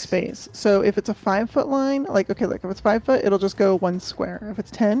from your works. space. So if it's a 5-foot line, like if it's 5 foot, it'll just go 1 square. If it's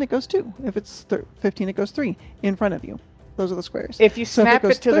 10, it goes 2. If it's 15, it goes 3 in front of you. Those are the squares. If you So if snap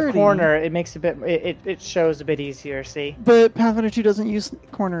goes it to the 30 corner, it makes a bit. It shows a bit easier. See? But Pathfinder 2 doesn't use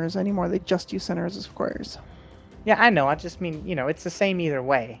corners anymore. They just use centers as squares. Yeah, I know. I just mean, it's the same either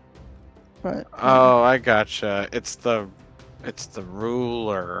way. But Oh, I gotcha. It's the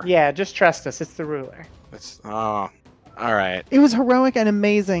ruler. Yeah, just trust us. It's the ruler. All right. it was heroic and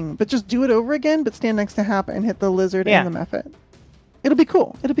amazing. But just do it over again, but stand next to Hap and hit the lizard Yeah. and the Mephit. It'll be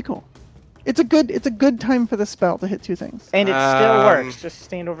cool. It's a good time for the spell to hit 2 things. And it still works. Just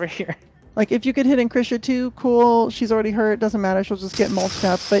stand over here. Like, if you could hit Incrisha too, cool. She's already hurt. Doesn't matter. She'll just get mulched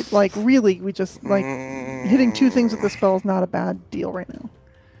up. But, like, really, we just, like, hitting 2 things with the spell is not a bad deal right now.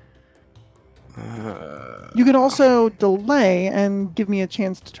 You could also delay and give me a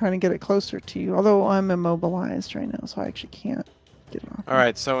chance to try to get it closer to you. Although I'm immobilized right now, so I actually can't get it off. All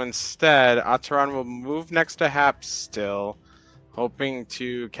right. So instead, Ataran will move next to Hap still, hoping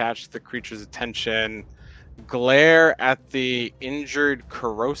to catch the creature's attention. Glare at the injured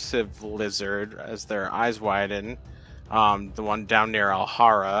corrosive lizard as their eyes widen. The one down near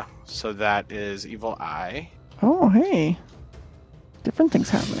Alhara. So that is Evil Eye. Oh, hey. Different things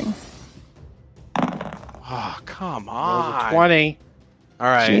happening. Oh, come Rolls on. a 20. All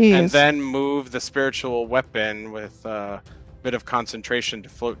right. Jeez. And then move the spiritual weapon with a bit of concentration to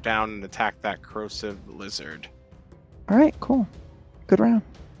float down and attack that corrosive lizard. All right, cool. Good round.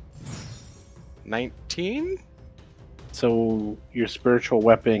 19? So your spiritual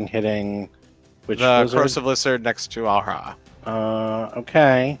weapon hitting which The lizard? corrosive lizard next to Alhara.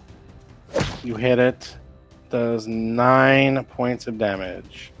 Okay. You hit it. Does 9 points of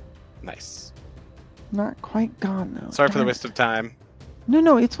damage. Nice. Not quite gone, though. Sorry for the Darn waste of time. it.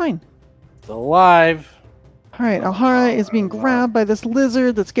 No, it's fine. It's alive. All right, Alhara is being grabbed by this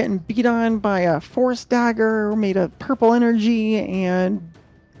lizard that's getting beat on by a force dagger made of purple energy and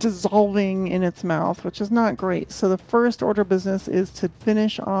dissolving in its mouth, which is not great. So the first order of business is to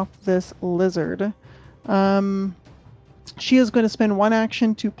finish off this lizard. She is going to spend 1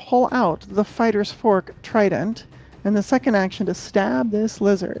 action to pull out the Fighter's Fork Trident, and the second action to stab this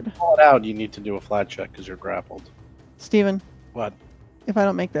lizard. Pull it out. You need to do a flat check because you're grappled. Steven, What? if I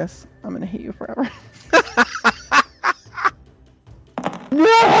don't make this, I'm going to hate you forever. No!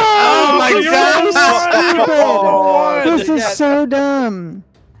 Oh my God! This is so dumb.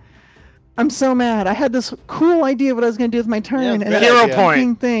 I'm so mad. I had this cool idea of what I was going to do with my turn, Yeah, and good that Hero idea. point.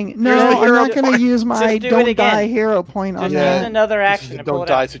 fucking thing. No, Here's the I'm hero not going to point. use my Just do it don't again. die hero point on Just Yeah. use that. another This action is a to pull don't it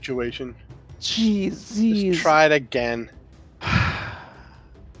die out. situation. Jeez. Just try it again.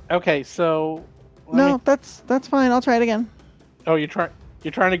 Okay, so No, that's fine. I'll try it again. Oh, you're trying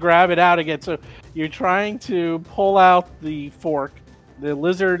to grab it out again. So you're trying to pull out the fork. The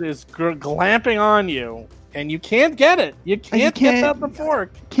lizard is glamping on you, and you can't get it. You can't get out the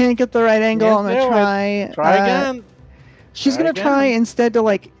fork. Can't get the right angle. Can't I'm going do to it. try. Try again. She's Try going to try again. instead to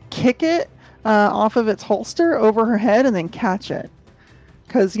like kick it off of its holster over her head and then catch it.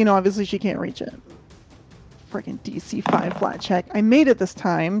 Because, obviously she can't reach it. Freaking DC 5 flat check. I made it this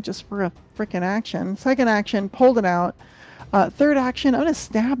time just for a freaking action. Second action, pulled it out. Third action, I'm going to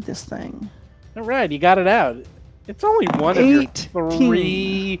stab this thing. All right, you got it out. It's only one of your 18.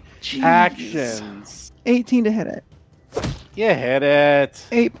 3 Jeez. actions. 18 to hit it. You hit it.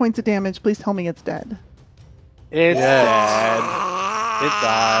 8 points of damage. Please tell me it's dead. It's dead. It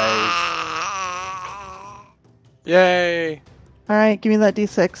dies. Yay. All right, give me that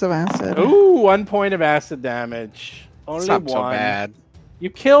D6 of acid. Ooh, 1 point of acid damage. Only It's not one. so bad. You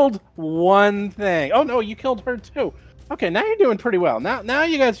killed one thing. Oh no, you killed her too. Okay, now you're doing pretty well. Now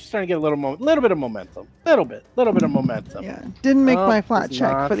you guys are starting to get a little bit of momentum. Little bit of momentum. Yeah, didn't make Oh, my flat it's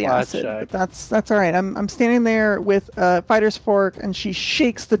check not for the flat acid, check. but that's all right. I'm standing there with a fighter's fork, and she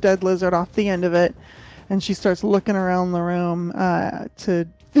shakes the dead lizard off the end of it, and she starts looking around the room to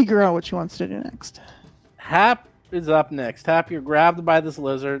figure out what she wants to do next. Hap is up next. Hap, you're grabbed by this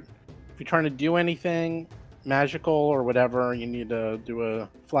lizard. If you're trying to do anything, magical or whatever, you need to do a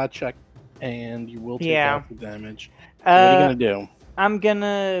flat check, and you will take out the damage. What are you gonna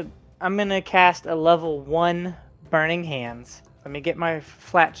do? I'm gonna cast a level 1 Burning Hands. Let me get my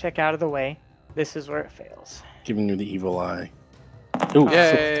flat check out of the way. This is where it fails. Giving you the evil eye. Ooh,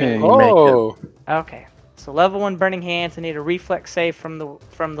 Yay. 16. You make it. Okay. So level 1 Burning Hands. I need a reflex save from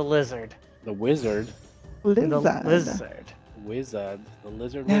the lizard. The wizard. The lizard. Wizard. The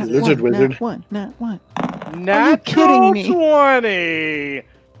lizard Nat wizard. Lizard wizard. Nat one. Natural kidding me? 20.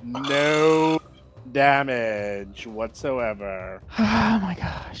 No damage whatsoever. Oh my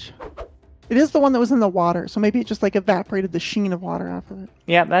gosh. It is the one that was in the water, so maybe it just like evaporated the sheen of water off of it.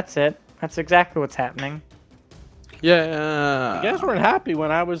 Yeah, that's it. That's exactly what's happening. Yeah. You guys weren't happy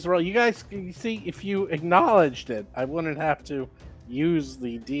when I was rolling. You see, if you acknowledged it, I wouldn't have to use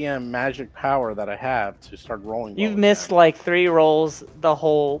the DM magic power that I have to start rolling. You've rolls missed again. like 3 rolls the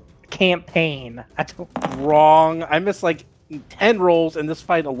whole campaign. Wrong. I missed like 10 rolls in this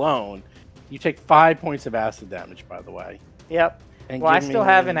fight alone. You take 5 points of acid damage, by the way. Yep. And Well, I give still me-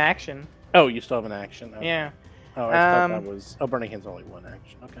 have an action. Oh, you still have an action. Okay. Yeah. Oh, I thought that Um, was. Oh, Burning Hand's only one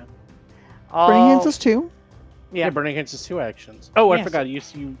action. Okay. Burning Hands I'll- is 2. Yeah, Yeah. Burning Hands is 2 actions. Oh, I Yes. forgot. You.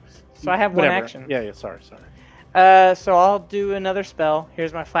 So I have one whatever. action. Yeah. Sorry. So I'll do another spell.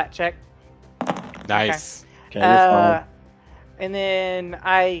 Here's my flat check. Nice. Okay, you're fine. And then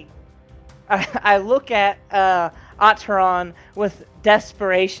I look at Ataran with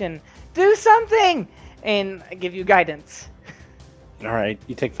desperation. Do something! And I give you guidance. All right.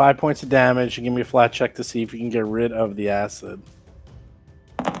 You take 5 points of damage. You give me a flat check to see if you can get rid of the acid.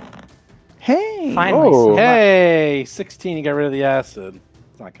 Hey. Finally. Oh. Hey, 16. You got rid of the acid.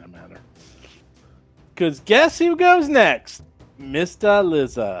 It's not gonna matter. Because guess who goes next? Mr.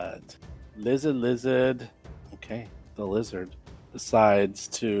 Lizard. Lizard. Okay, the lizard decides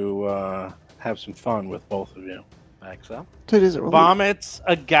to have some fun with both of you. Backs up. So does it really? Vomits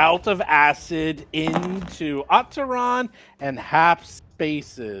a gout of acid into Ataran and Hap's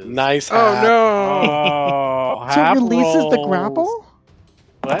faces. Nice. Oh hat. no. Oh, So it Hap releases the rolls. grapple?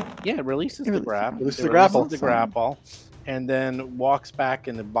 What? Yeah, it releases the Releases- grapple. Releases It the grapple. The grapple, and then walks back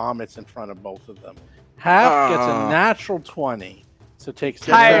and vomits in front of both of them. Hap gets a natural 20, so takes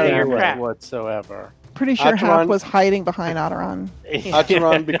no Higher than your damage crap. whatsoever. Pretty sure Hap Ataran- was hiding behind Ataran.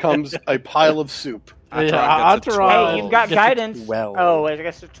 Ataran becomes a pile of soup. Ataran gets a 12. Hey, you've got gets a guidance. 12. Oh, I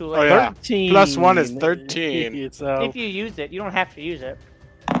guess it's too late. Oh, yeah. 13. Plus 1 is 13. So, If you use it, you don't have to use it.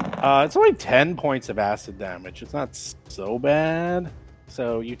 it's only 10 points of acid damage. It's not so bad.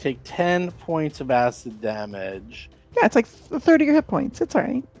 So you take 10 points of acid damage. Yeah, it's like 30 hit points. It's all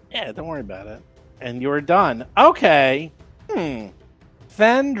right. Yeah, don't worry about it. And you're done. Okay.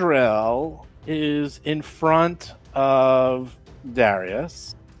 Fendril is in front of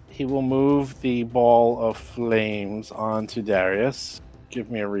Darius. He will move the ball of flames onto Darius. Give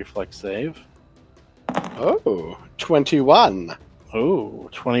me a reflex save. Oh, 21. Oh,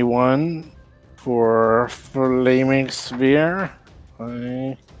 21 for Flaming Sphere.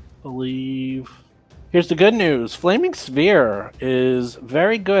 I believe. Here's the good news. Flaming Sphere is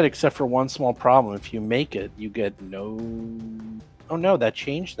very good except for one small problem. If you make it, you get no... Oh no, that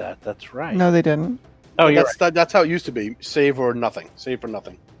changed that. That's right. No, they didn't. Oh, you're right. That's how it used to be. Save or nothing. Save for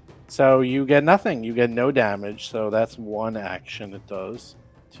nothing. So you get nothing. You get no damage. So that's one action it does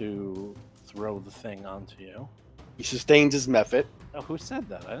to throw the thing onto you. He sustains his method. Oh, who said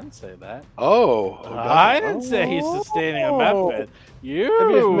that? I didn't say that. Oh. I didn't say he's sustaining a method. Maybe his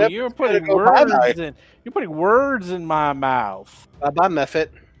method You're is putting gonna go words bye-bye. in. You're putting words in my mouth. Bye method.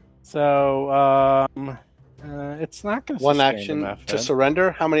 So it's not going to One action to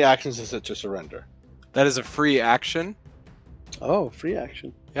surrender. How many actions is it to surrender? That is a free action. Oh, free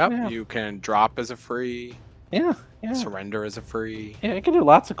action. Yep. Yeah. You can drop as a free, Yeah. surrender as a free. Yeah, it can do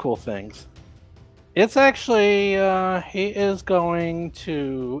lots of cool things. It's actually he is going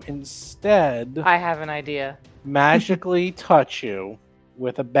to instead I have an idea. magically touch you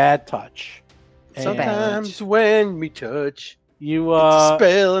with a bad touch. And Sometimes when we touch, you it's a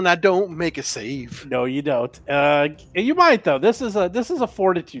spell and I don't make a save. no, you don't. You might though. This is a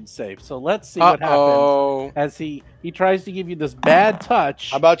fortitude save. So let's see what happens Uh-oh. as he tries to give you this bad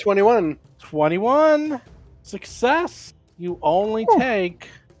touch. How about 21? 21 success. You only take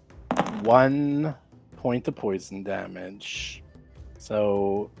 1 point of poison damage.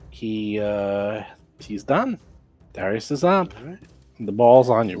 So he's done. Darius is up. All right. The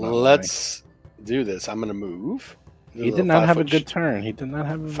ball's on you. by the way. Let's do this. I'm going to move. Do He little did not have a 5-foot good turn. He did not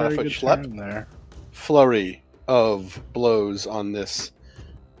have a very 5-foot good schlep. turn there. flurry of blows on this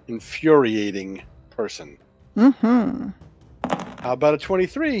infuriating person. Mm-hmm. How about a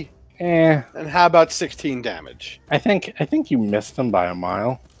 23? And how about 16 damage? I think you missed him by a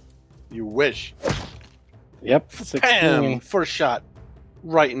mile. You wish. Yep, 16. Bam! First shot,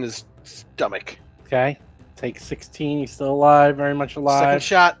 right in his stomach. Okay, take 16. He's still alive, very much Second alive.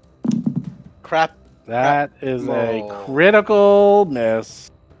 shot, crap. That is a Roll. critical miss.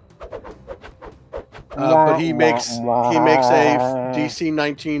 But he makes a DC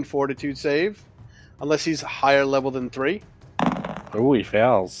 19 Fortitude save, unless he's higher level than 3. Oh, he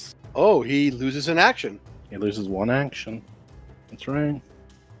fails. Oh, he loses an action, He loses 1 action. That's right.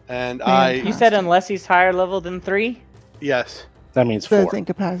 and You said unless he's higher level than 3? yes. That means Says 4.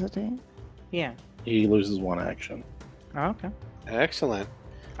 incapacitate. Yeah. He loses 1 action. Oh, okay. Excellent.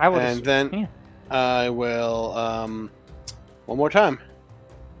 I would. And then yeah. I will one more time.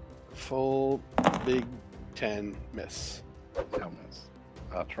 Full Big 10 miss.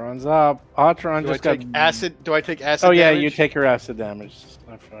 Atron's up. Atron Do I just got take acid? Do I take acid? Oh yeah, damage? you take your acid damage.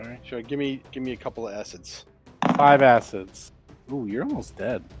 I'm sorry. Sure. Give me a couple of acids. 5 acids. Ooh, you're almost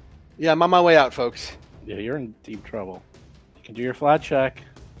dead. Yeah, I'm on my way out, folks. Yeah, you're in deep trouble. You can do your flat check.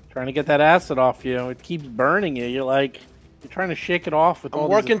 Trying to get that acid off you. It keeps burning you. You're trying to shake it off with I'm all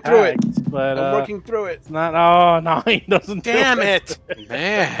working these through it. attacks, but I'm working through it. it's not. Oh no, he doesn't. do Damn it!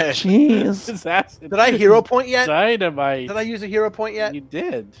 Man. Jeez. It's acid. Did I hero point yet? Dynamite. Did I use a hero point yet? You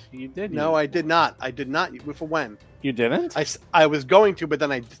did. You did. No, I did not. I did not. For when? You didn't. I was going to, but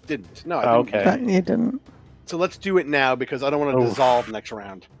then I didn't. No, I didn't. Okay. But you didn't. So let's do it now because I don't want to Oof. dissolve next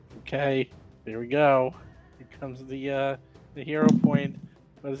round. Okay. Here we go. Here comes the hero point.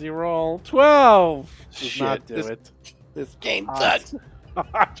 What does he roll? 12. Does Shit, not do this- it. This game Hot. sucks.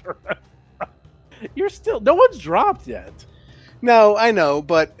 You're still. No one's dropped yet. No, I know,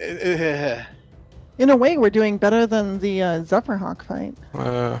 but In a way, we're doing better than the Zephyrhawk fight.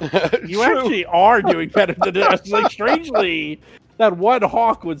 You actually are doing better than us. Strangely, that one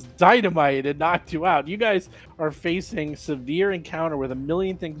hawk was dynamite and knocked you out. You guys are facing severe encounter with a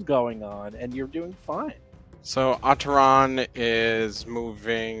million things going on, and you're doing fine. So Ataran is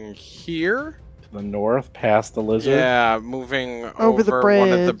moving here. To the north, past the lizard. Yeah, moving Over the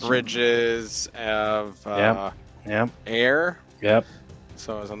one of the bridge. bridges of Yep. air. Yep.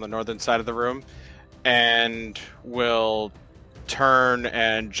 So it's on the northern side of the room, and will turn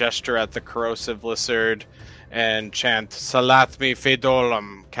and gesture at the corrosive lizard and chant Salathmi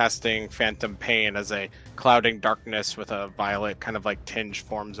Fedolam, casting Phantom Pain as a clouding darkness with a violet kind of like tinge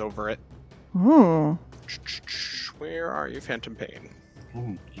forms over it. Ooh. Where are you, Phantom Pain?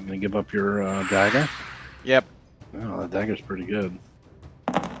 Ooh, you gonna give up your dagger? Yep. Oh, that dagger's pretty good.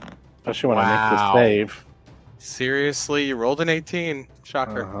 Especially when I make Wow. this save. Seriously, you rolled an 18.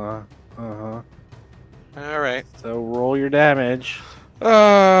 Shocker. Uh-huh. All right. So roll your damage. Full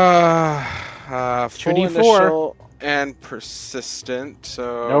 2d4. initial and persistent.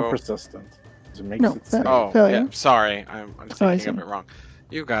 So No persistent. It makes No, it safe. Oh, Failure. yeah. Sorry, I'm Oh, I thinking of see. it wrong.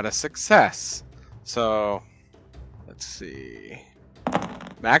 You got a success. So let's see.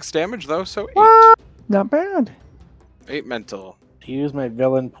 Max damage though, so 8. Not bad. 8 mental. Use my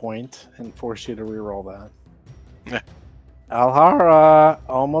villain point and force you to reroll that. Yeah. Alhara,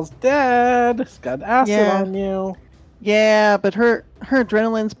 almost dead. It's got acid Yeah. on you. Yeah, but her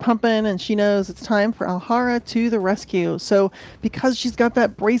adrenaline's pumping and she knows it's time for Alhara to the rescue. So because she's got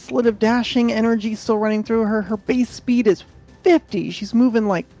that bracelet of dashing energy still running through her, her base speed is 50. She's moving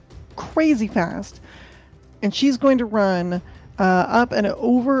like crazy fast. And she's going to run up and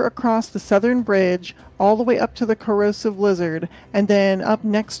over across the southern bridge all the way up to the corrosive lizard and then up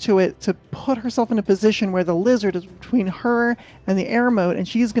next to it to put herself in a position where the lizard is between her and the air moat, and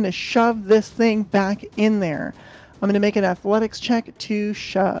she's going to shove this thing back in there. I'm going to make an athletics check to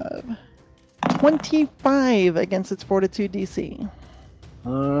shove. 25 against its fortitude DC.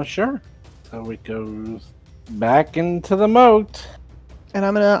 Sure. So it goes back into the moat. And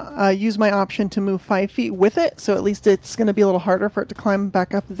I'm going to use my option to move 5 feet with it, so at least it's going to be a little harder for it to climb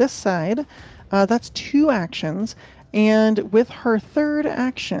back up this side. That's 2 actions. And with her third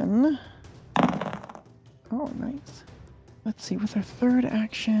action... Oh, nice. Let's see, with her third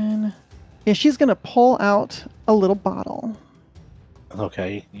action... Yeah, she's going to pull out a little bottle.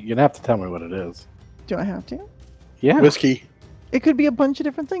 Okay, you're gonna have to tell me what it is. Do I have to? Yeah. Whiskey. It could be a bunch of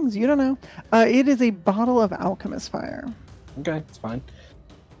different things. You don't know. It is a bottle of alchemist fire. Okay, it's fine.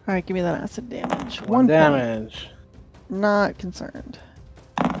 All right, give me that acid damage. 1 point. damage. Not concerned.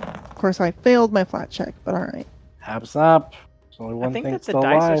 Of course, I failed my flat check, but all right. Haps up. There's only I one think thing that the still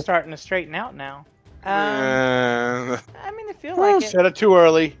dice alive. are starting to straighten out now. Uh, I mean, I feel like it. Said it too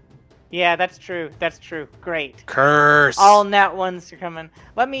early. Yeah, that's true. That's true. Great. curse. All nat ones are coming.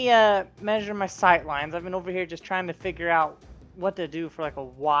 Let me measure my sight lines. I've been over here just trying to figure out what to do for like a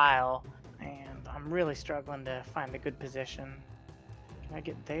while, and I'm really struggling to find a good position. Can I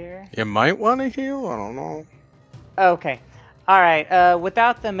get there? You might want to heal. I don't know. Okay. All right.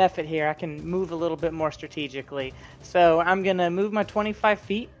 Without the method here, I can move a little bit more strategically. So I'm going to move my 25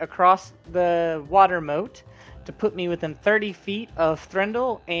 feet across the water moat to put me within 30 feet of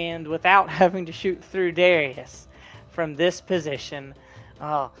Threndel, and without having to shoot through Darius from this position,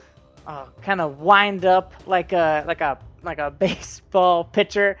 kind of wind up like a baseball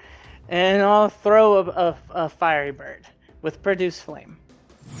pitcher, and I'll throw a fiery bird with Produce Flame.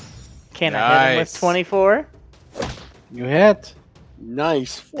 Can I hit him with 24? You hit.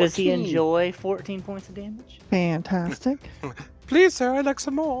 Nice. 14. Does he enjoy 14 points of damage? Fantastic. Please, sir, I'd like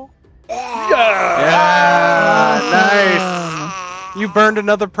some more. Ah. Nice. You burned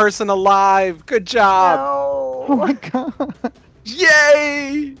another person alive. Good job. Oh my god.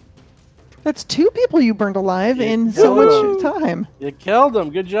 Yay! That's 2 people you burned alive in so much time. You killed him.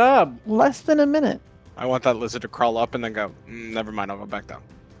 Good job. Less than a minute. I want that lizard to crawl up and then go, never mind, I'll go back down.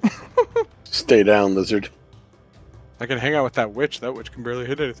 Stay down, lizard. I can hang out with that witch. That witch can barely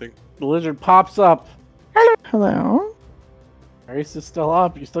hit anything. The lizard pops up. Hello? Ares is still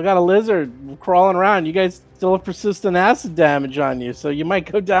up. You still got a lizard crawling around. You guys still have persistent acid damage on you, so you might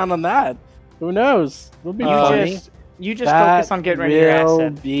go down on that. Who knows? It'll be funny. You just focus on getting rid of your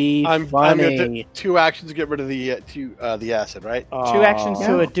acid. Be I'm funny. going to 2 actions to get rid of the acid, right? 2 actions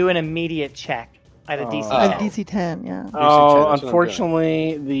Yeah. to do an immediate check at a DC 10. At DC 10, yeah. Oh, DC 10, that's what I'm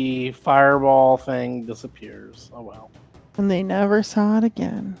unfortunately, the fireball thing disappears. Oh well. And they never saw it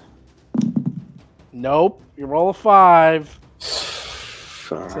again. Nope. You roll a 5,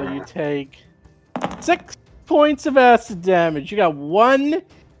 so you take 6 points of acid damage. You got 1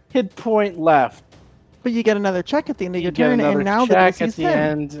 hit point left. But you get another check at the end of You your get turn, another and now the check DC at is the 10.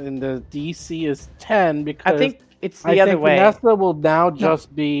 end, and the DC is 10 because I think it's I the other think way. Vanessa will now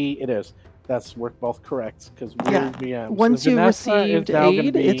just be. It is. We're both correct because we're Yeah. GMs. Once So you Vanessa is received now gonna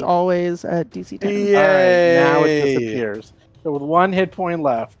aid, be- it's always at DC 10. Yay! All right, now it disappears. So with 1 hit point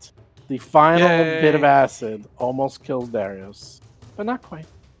left, the final Yay. bit of acid almost kills Darius, but not quite.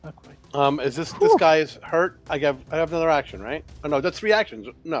 Not quite. Is this guy is hurt? I have another action, right? Oh no, that's 3 actions.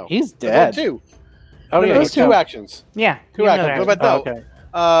 No, He's That's dead. 2. Oh No, yeah, that's he's 2 actions. Yeah. 2 you know actions. that. What about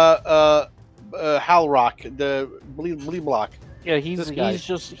Oh, okay. Halrock, the bleed block? Yeah, This guy.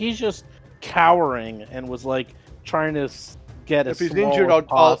 he's just cowering and was like trying to get If as he's small injured, as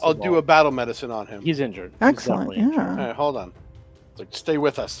I'll do possible. a battle medicine on him. He's injured. He's Excellent, definitely injured. All yeah. right, hold on. It's like, stay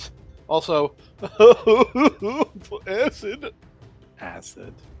with us. Also, acid.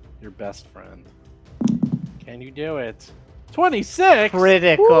 Acid, your best friend. Can you do it? 26.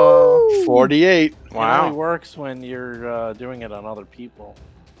 Critical. 48. It only Wow. works when you're doing it on other people.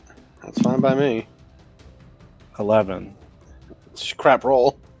 That's fine by me. 11. It's a crap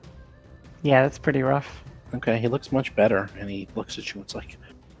roll. Yeah, that's pretty rough. Okay, he looks much better, and he looks at you and it's like,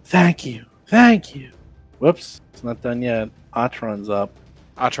 thank you, thank you. Whoops, it's not done yet. Atron's up.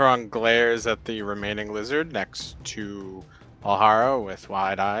 Atron glares at the remaining lizard next to Alhara with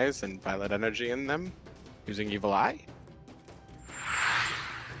wide eyes and violet energy in them, using Evil Eye.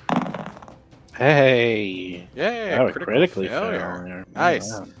 Hey. Yay! Oh, critically failed failure. there. Nice.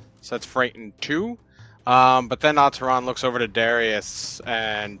 Yeah. So that's frightened 2. But then Ataran looks over to Darius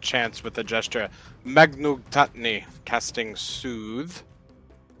and chants with a gesture, Magnug Tatni, casting Soothe.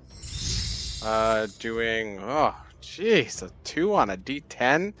 Doing, oh, jeez, a 2 on a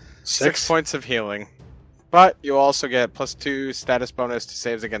D10. 6 points of healing. But you also get +2 status bonus to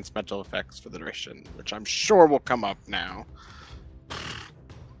saves against mental effects for the duration, which I'm sure will come up now.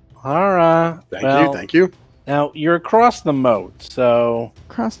 All right. Thank you. Now, you're across the moat, so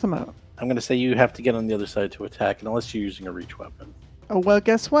Cross them out. I'm going to say you have to get on the other side to attack, unless you're using a reach weapon. Oh, well,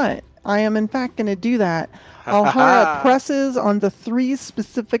 guess what? I am, in fact, going to do that. Alhara presses on the 3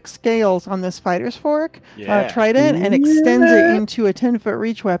 specific scales on this fighter's fork, trident, and extends it into a 10-foot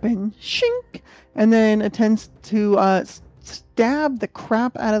reach weapon. Shink! And then attempts to stab the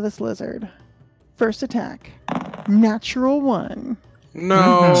crap out of this lizard. First attack. Natural 1.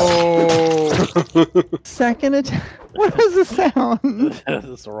 No! Second attack. What was the sound?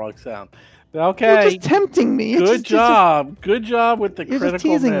 That's the wrong sound. You're Okay. just tempting me. Good job. Good job with the You're critical just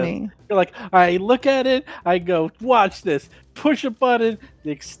teasing miss. me. You're like, I look at it, I go, watch this. Push a button, it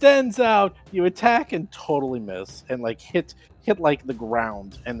extends out, you attack and totally miss. And like hit like the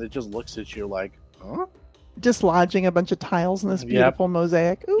ground. And it just looks at you like, huh? Just lodging a bunch of tiles in this beautiful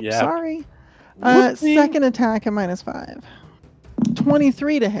mosaic. Oops, Yep. sorry. Whoopsie. Second attack at -5.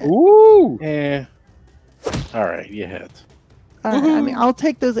 23 to hit. Ooh. All right, you hit. All right, I mean, I'll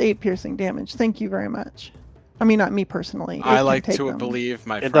take those 8 piercing damage. Thank you very much. I mean, not me personally. It I can like take to them. believe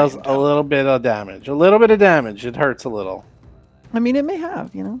my It friend. does a little bit of damage. A little bit of damage. It hurts a little. I mean, it may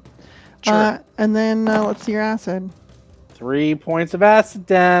have, you know. Sure. And then let's see your acid. 3 points of acid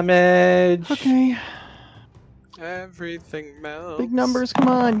damage. Okay, Everything melts. big numbers, come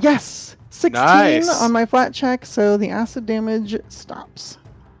on. Yes! 16 Nice. on my flat check, so the acid damage stops.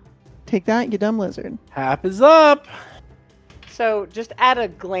 Take that, you dumb lizard. Hap is up. So just at a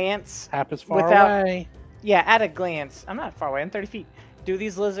glance, Hap is far Without- away. yeah, at a glance, I'm not far away. I'm 30 feet. Do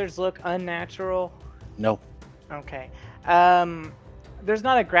these lizards look unnatural? No. Okay. There's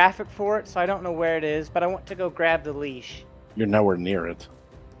not a graphic for it, so I don't know where it is, but I want to go grab the leash. You're nowhere near it.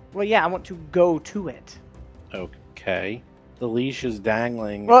 Well, yeah, I want to go to it. Okay. The leash is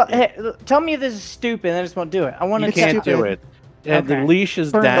dangling. Well, hey, tell me if this is stupid, and I just won't do it. I want You to can't stupid. do it. Yeah, the Okay. leash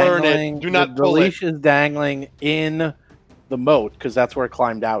is Burn it. dangling. Do not the pull it. leash is dangling in the moat because that's where it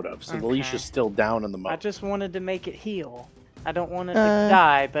climbed out of. So the leash Okay. is still down in the I moat. just wanted to make it heal. I don't want it to Uh,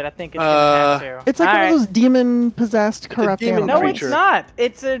 die, but I think it's gonna have to. It's like one Alright. of those demon-possessed, corrupt demon No, animals. creature.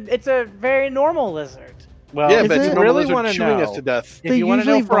 it's not. It's a very normal lizard. Well, Yeah, Is but it? it's if a you really lizard want to chewing know, us to death. if They you want to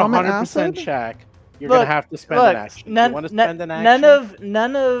know usually for a vomit 100% acid? check, you're Look, gonna have to spend Look, an action. you want to spend an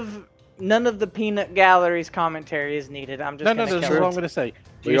action? none of the peanut gallery's commentary is needed. I'm just No, gonna this is kill what it. I'm gonna say.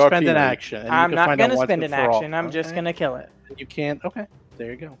 Do We you are spend an peanut. action? And I'm you can not find out gonna once spend and an for all. action. I'm just Okay. gonna kill it. You can't. Okay,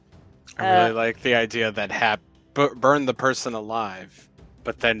 there you go. I really like the idea that Hap burn the person alive,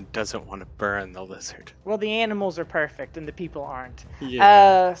 but then doesn't want to burn the lizard. Well, the animals are perfect and the people aren't.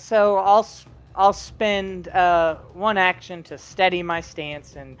 Yeah. So I'll spend one action to steady my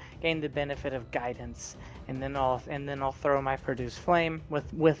stance and gain the benefit of guidance, and then I'll throw my produce flame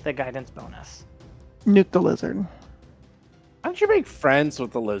with the guidance bonus. Nuke the lizard. Why don't you make friends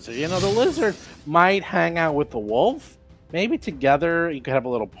with the lizard? You know, the lizard might hang out with the wolf. Maybe together you could have a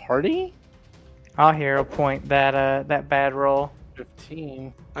little party. I'll hero point that bad roll.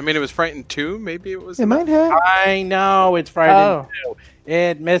 15. I mean, it was frightened too. Maybe it was. It might have. I know it's Friday Oh. too.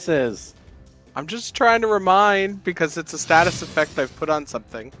 It misses. I'm just trying to remind because it's a status effect I've put on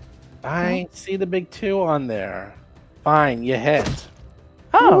something. I see the big 2 on there. Fine, you hit.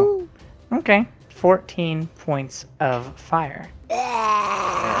 Oh, okay. 14 points of fire.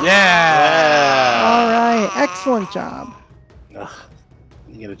 Yeah. All right, excellent job. Ugh.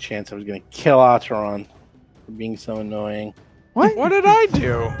 You get a chance. I was gonna kill Acheron for being so annoying. What? What did I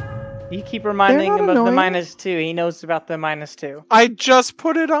do? You keep reminding They're not him of the annoying. -2. He knows about the -2. I just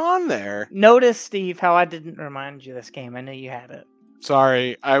put it on there. Notice, Steve, how I didn't remind you this game. I knew you had it.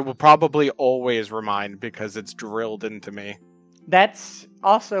 Sorry, I will probably always remind because it's drilled into me. That's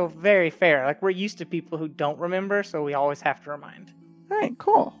also very fair. Like, we're used to people who don't remember, so we always have to remind. All right,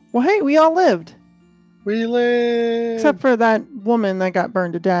 cool. Well, hey, we all lived, We live. except for that woman that got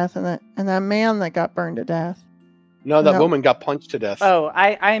burned to death, and that man that got burned to death. No, that No. woman got punched to death. Oh,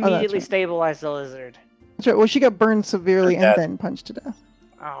 I that's immediately right. stabilized the lizard. That's right. Well, she got burned severely Her and death. then punched to death.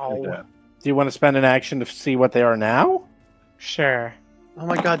 Oh, Do you want to spend an action to see what they are now? sure. Oh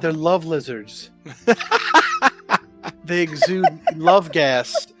my god, they're love lizards. They exude love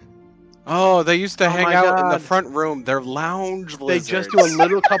gas. Oh, they used to Oh hang my out in the God. front room. They're lounge They lizards. just do a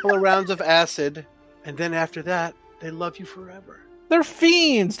little couple of rounds of acid, and then after that, they love you forever. They're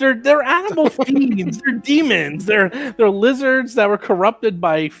fiends. They're animal fiends. They're demons. They're lizards that were corrupted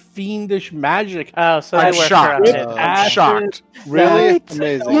by fiendish magic. Oh, so I'm they were shocked. corrupted. I'm Acid. shocked. Really? Right?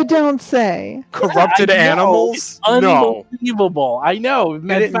 Amazing. You don't say. Corrupted I know, animals? it's No. Unbelievable. I know. I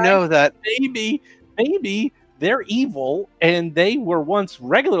didn't know that. Maybe they're evil and they were once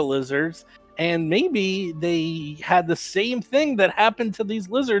regular lizards, and maybe they had the same thing that happened to these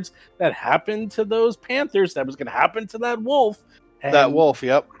lizards that happened to those panthers that was going to happen to that wolf. And That wolf,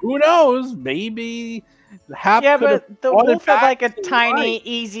 yep. Who knows? Maybe Hap Yeah, could've but the brought it wolf had back like a to tiny, life.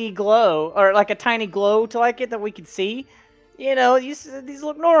 easy glow, or like a tiny glow to like it that we could see. You know, these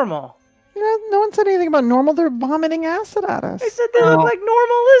look normal. You know, no one said anything about normal. They're vomiting acid at us. I said they look Oh. like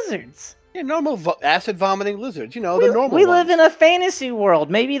normal lizards. Yeah, normal acid vomiting lizards. You know, the normal we ones. live in a fantasy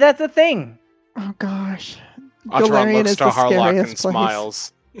world. Maybe that's a thing. Oh gosh. Acheron Galarian looks is to the Harlock scariest and place.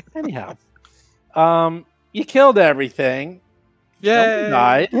 smiles. Anyhow, you killed everything. No one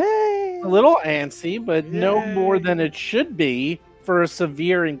died. Yay! A little antsy, but no Yay. more than it should be for a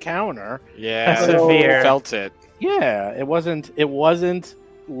severe encounter. Yeah, A severe. felt it. Yeah, it wasn't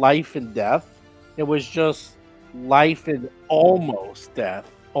life and death. It was just life and almost death.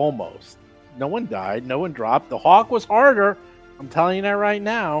 Almost. No one died. No one dropped. The hawk was harder. I'm telling you that right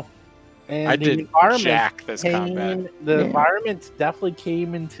now. And I the did environment jack this combat. The Yeah. environment definitely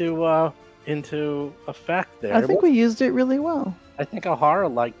came into effect there. I think we used it really well. I think Alhara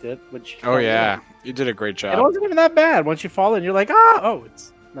liked it. When she Oh fell yeah, in. you did a great It job. wasn't even that bad. Once you fall in, you're like,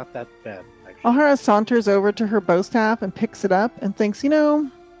 it's not that bad. Actually. Alhara saunters over to her bow staff and picks it up and thinks,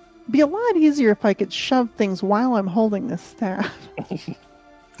 it'd be a lot easier if I could shove things while I'm holding this staff.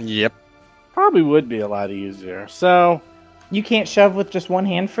 Yep. Probably would be a lot easier. So, You can't shove with just one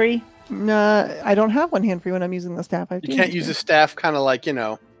hand free? I don't have one hand free when I'm using the staff. You can't use a staff kind of like,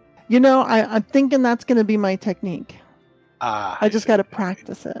 I'm thinking that's going to be my technique. I just got to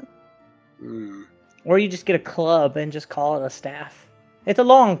practice it. Mm. Or you just get a club and just call it a staff. It's a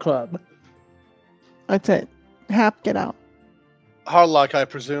long club. That's it. Hap, get out. Harlock, I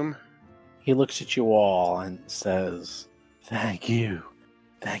presume. he looks at you all and says, "Thank you.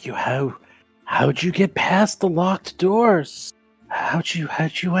 Thank you. How'd you get past the locked doors? How'd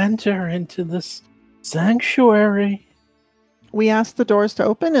you enter into this sanctuary?" We asked the doors to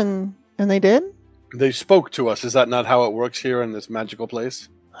open, and they did? They spoke to us. Is that not how it works here in this magical place?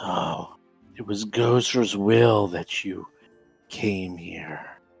 Oh, it was Gozra's will that you came here.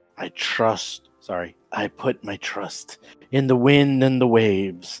 I put my trust in the wind and the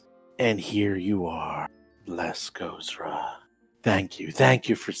waves, and here you are. Bless Gozra. Thank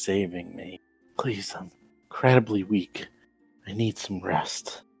you for saving me. Please, I'm incredibly weak. I need some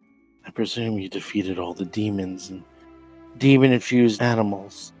rest. I presume you defeated all the demons and demon-infused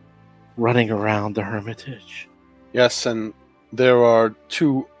animals running around the hermitage. Yes, and there are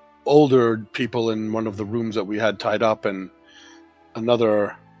two older people in one of the rooms that we had tied up, and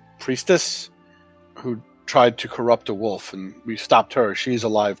another priestess who tried to corrupt a wolf, and we stopped her. She's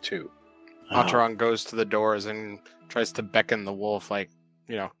alive too. Ataran goes to the doors and tries to beckon the wolf,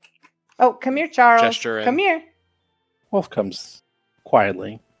 Oh, come here, Charles. Gesture in. Come here. Wolf comes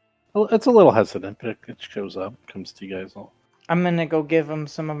quietly. It's a little hesitant, but it shows up, comes to you guys all. I'm gonna go give him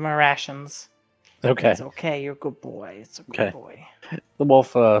some of my rations. Okay. It's okay. You're a good boy. It's a good boy. The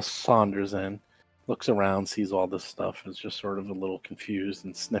wolf saunders in, looks around, sees all this stuff, is just sort of a little confused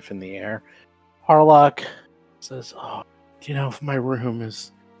and sniffing the air. Harlock says, "Oh, do you know if my room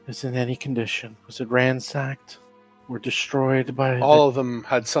is in any condition? Was it ransacked or destroyed by..." All of them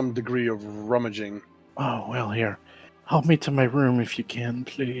had some degree of rummaging. Oh, well, here. Help me to my room if you can,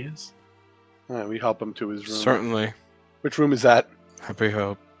 please. We help him to his room. Certainly. Which room is that? Happy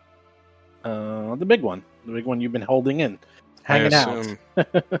Hope. The big one. The big one you've been holding in. Hanging out.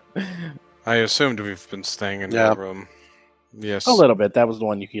 I assumed we've been staying in Yeah. that room. Yes. A little bit. That was the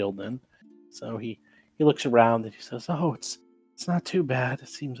one you healed in. So he looks around and he says, "Oh, it's not too bad. It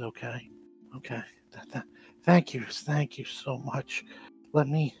seems okay. Okay. Thank you so much. Let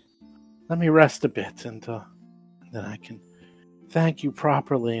me rest a bit, and then I can thank you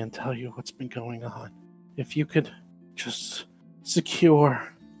properly and tell you what's been going on. If you could just secure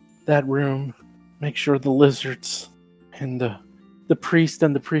that room, make sure the lizards and the priest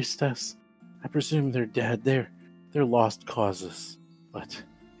and the priestess, I presume they're dead. They're lost causes. But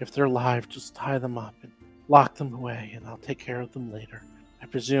if they're alive, just tie them up and lock them away, and I'll take care of them later. I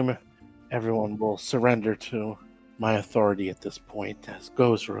presume everyone will surrender to my authority at this point, as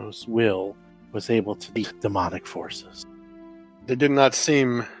Gozra's will was able to beat demonic forces." They did not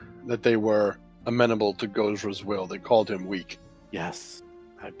seem that they were amenable to Gozra's will. They called him weak. Yes,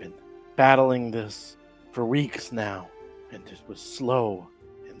 I've been battling this for weeks now, and it was slow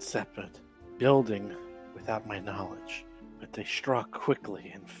and separate, building without my knowledge. But they struck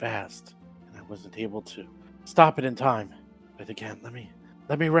quickly and fast, and I wasn't able to stop it in time. But again,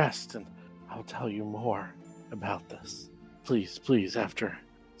 let me rest, and I'll tell you more about this. Please, after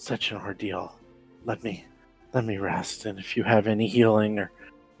such an ordeal, let me rest. And if you have any healing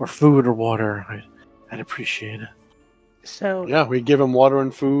or food or water, I'd appreciate it. So Yeah, we give him water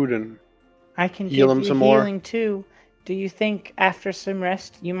and food, and I can heal give him you some more. healing too. Do you think after some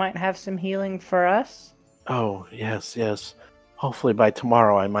rest you might have some healing for us? Oh, yes. Hopefully by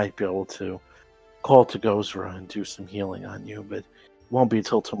tomorrow I might be able to call to Gozra and do some healing on you, but it won't be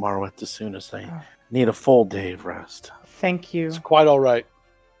till tomorrow at the soonest. I need a full day of rest. Thank you. it's quite all right.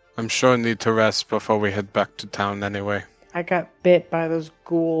 I'm sure I need to rest before we head back to town anyway. I got bit by those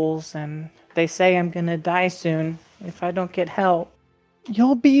ghouls, and they say I'm gonna die soon if I don't get help.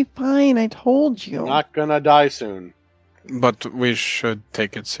 You'll be fine, I told you. Not gonna die soon. But we should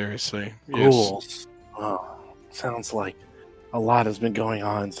take it seriously. Ghouls. Oh, sounds like a lot has been going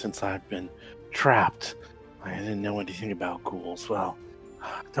on since I've been trapped. I didn't know anything about ghouls. Well,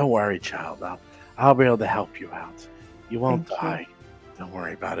 don't worry, child. I'll be able to help you out. You won't Thank you. die. Don't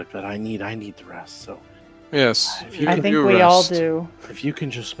worry about it, but I need the rest, so Yes. If you I can think do we all rest. do. if you can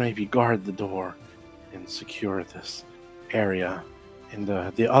just maybe guard the door and secure this area, and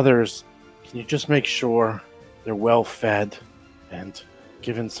the others, can you just make sure they're well fed and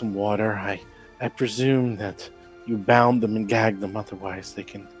given some water. I presume that you bound them and gagged them, otherwise they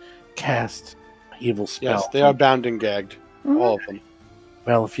can cast evil spells. Yes, they are bound and gagged. All of them.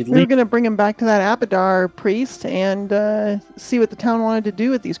 Well, if you'd We were leave... going to bring him back to that Abadar priest and see what the town wanted to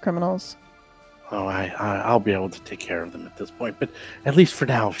do with these criminals. Oh, I'll be able to take care of them at this point. But at least for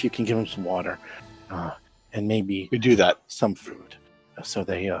now, if you can give them some water, and maybe We do that. some food, so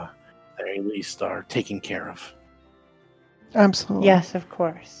they at least are taken care of. Absolutely. Yes, of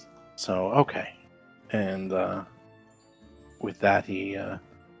course. So okay, and with that, he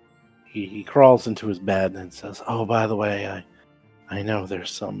crawls into his bed and says, "Oh, by the way, I know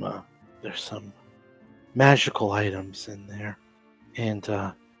there's some magical items in there, and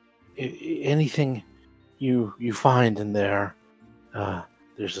anything you find in there,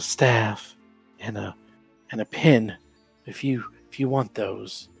 there's a staff and a pin. If you want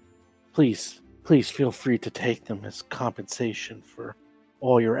those, please feel free to take them as compensation for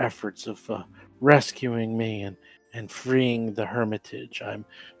all your efforts of rescuing me and freeing the Hermitage. I'm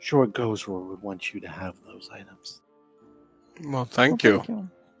sure Gozor would want you to have those items." Well, thank you.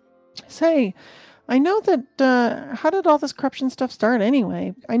 Say, I know that, how did all this corruption stuff start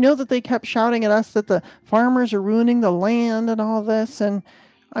anyway? I know that they kept shouting at us that the farmers are ruining the land and all this, and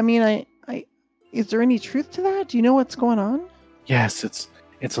I mean, is there any truth to that? Do you know what's going on? Yes, it's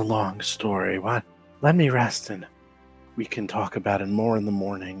a long story. What? Let me rest and we can talk about it more in the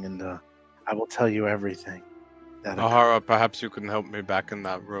morning, and I will tell you everything. Ahara, perhaps you can help me back in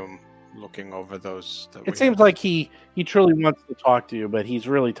that room, looking over those. It seems like he truly wants to talk to you, but he's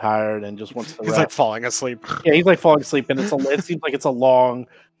really tired and just wants to he's rest. like falling asleep. Yeah, he's like falling asleep, and it seems like it's a long,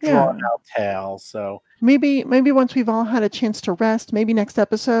 Yeah. drawn out tale. So Maybe once we've all had a chance to rest, maybe next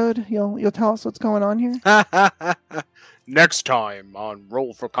episode you'll tell us what's going on here. Next time on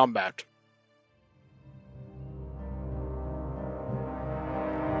Roll for Combat.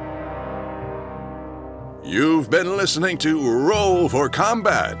 You've been listening to Roll for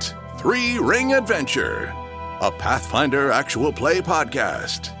Combat 3-Ring Adventure, a Pathfinder actual play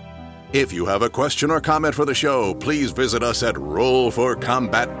podcast. If you have a question or comment for the show, please visit us at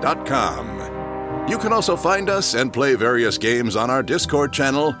rollforcombat.com. You can also find us and play various games on our Discord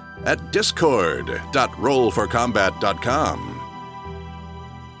channel at discord.rollforcombat.com.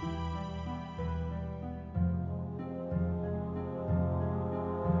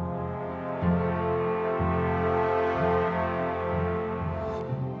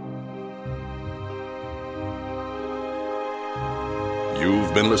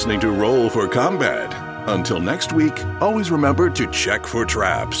 You've been listening to Roll for Combat. Until next week, always remember to check for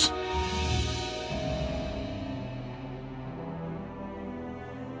traps.